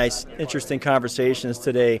some really nice, interesting conversations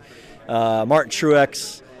today. Martin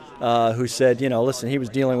Truex, who said, listen, he was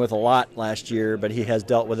dealing with a lot last year, but he has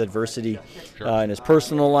dealt with adversity in his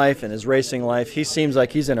personal life and his racing life. He seems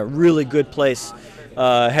like he's in a really good place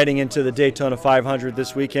heading into the Daytona 500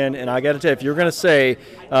 this weekend. And I got to tell you, if you're going to say,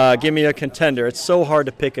 give me a contender, it's so hard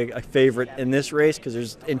to pick a favorite in this race because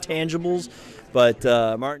there's intangibles. But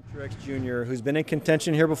Martin Truex Jr., who's been in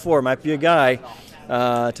contention here before, might be a guy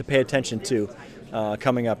to pay attention to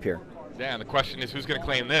coming up here. Dan, the question is, who's going to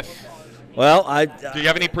claim this? Well, do you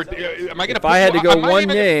have any? Am I going to? If I had to go one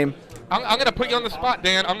name, I'm going to put you on the spot,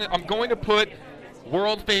 Dan. I'm going to put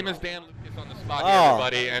world famous Dan Lucas on the spot here,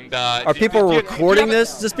 everybody. And are people recording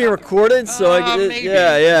this? Is this being recorded? So maybe.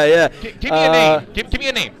 Yeah. Give me a name. Give me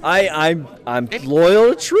a name. I'm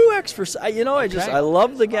loyal to Truex for I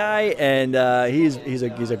love the guy, and he's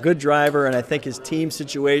a good driver, and I think his team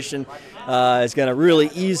situation is going to really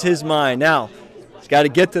ease his mind. Now, he's got to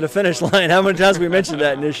get to the finish line. How many times we mentioned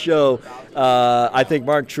that in this show? I think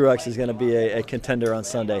Martin Truex is going to be a contender on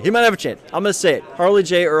Sunday. He might have a chance. I'm going to say it. Harley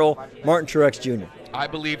J. Earl, Martin Truex Jr. I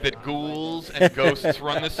believe that ghouls and ghosts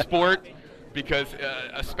run this sport because,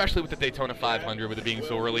 especially with the Daytona 500, with it being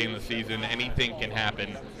so early in the season, anything can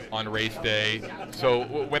happen on race day. So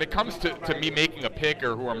when it comes to me making a pick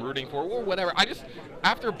or who I'm rooting for or whatever,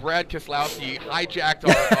 after Brad Keselowski hijacked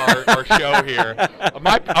our show here,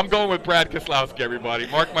 I'm going with Brad Keselowski, everybody.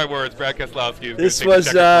 Mark my words, Brad Keselowski is going to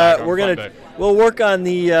take the checkered flag on Sunday. We'll work on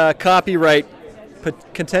the copyright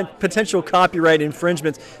potential copyright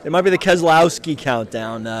infringements. It might be the Keselowski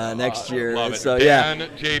countdown next year. Love it. So Dan,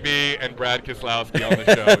 J.B., and Brad Keselowski on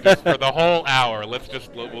the show just for the whole hour.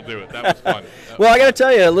 We'll do it. That was fun. Well, I got to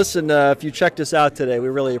tell you, listen, if you checked us out today, we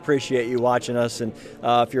really appreciate you watching us. And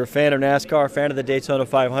if you're a fan of NASCAR, fan of the Daytona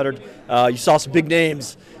 500, you saw some big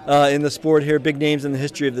names in the sport here, big names in the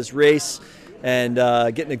history of this race, and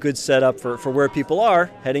getting a good setup for where people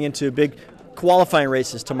are heading into big qualifying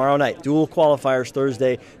races tomorrow night. Dual qualifiers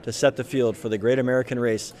Thursday to set the field for the Great American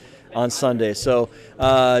Race on Sunday. So,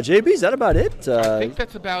 JB, is that about it? I think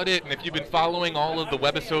that's about it. And if you've been following all of the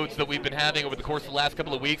webisodes that we've been having over the course of the last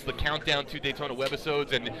couple of weeks, the Countdown to Daytona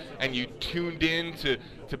webisodes, and you tuned in to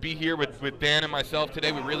be here with Dan and myself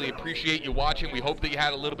today, we really appreciate you watching. We hope that you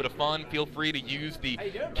had a little bit of fun. Feel free to use the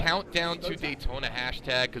Countdown to Daytona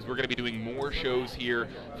hashtag because we're going to be doing more shows here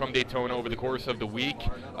from Daytona over the course of the week.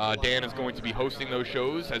 Dan is going to be hosting those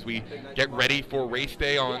shows as we get ready for race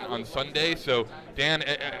day on Sunday. So, Dan,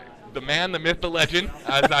 the man, the myth, the legend,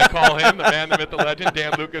 as I call him, the man, the myth, the legend,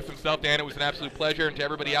 Dan Lucas himself. Dan, it was an absolute pleasure. And to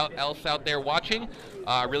everybody else out there watching,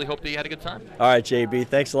 I really hope that you had a good time. All right, JB,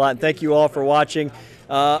 thanks a lot. And thank you all for watching.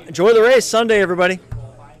 Enjoy the race Sunday, everybody.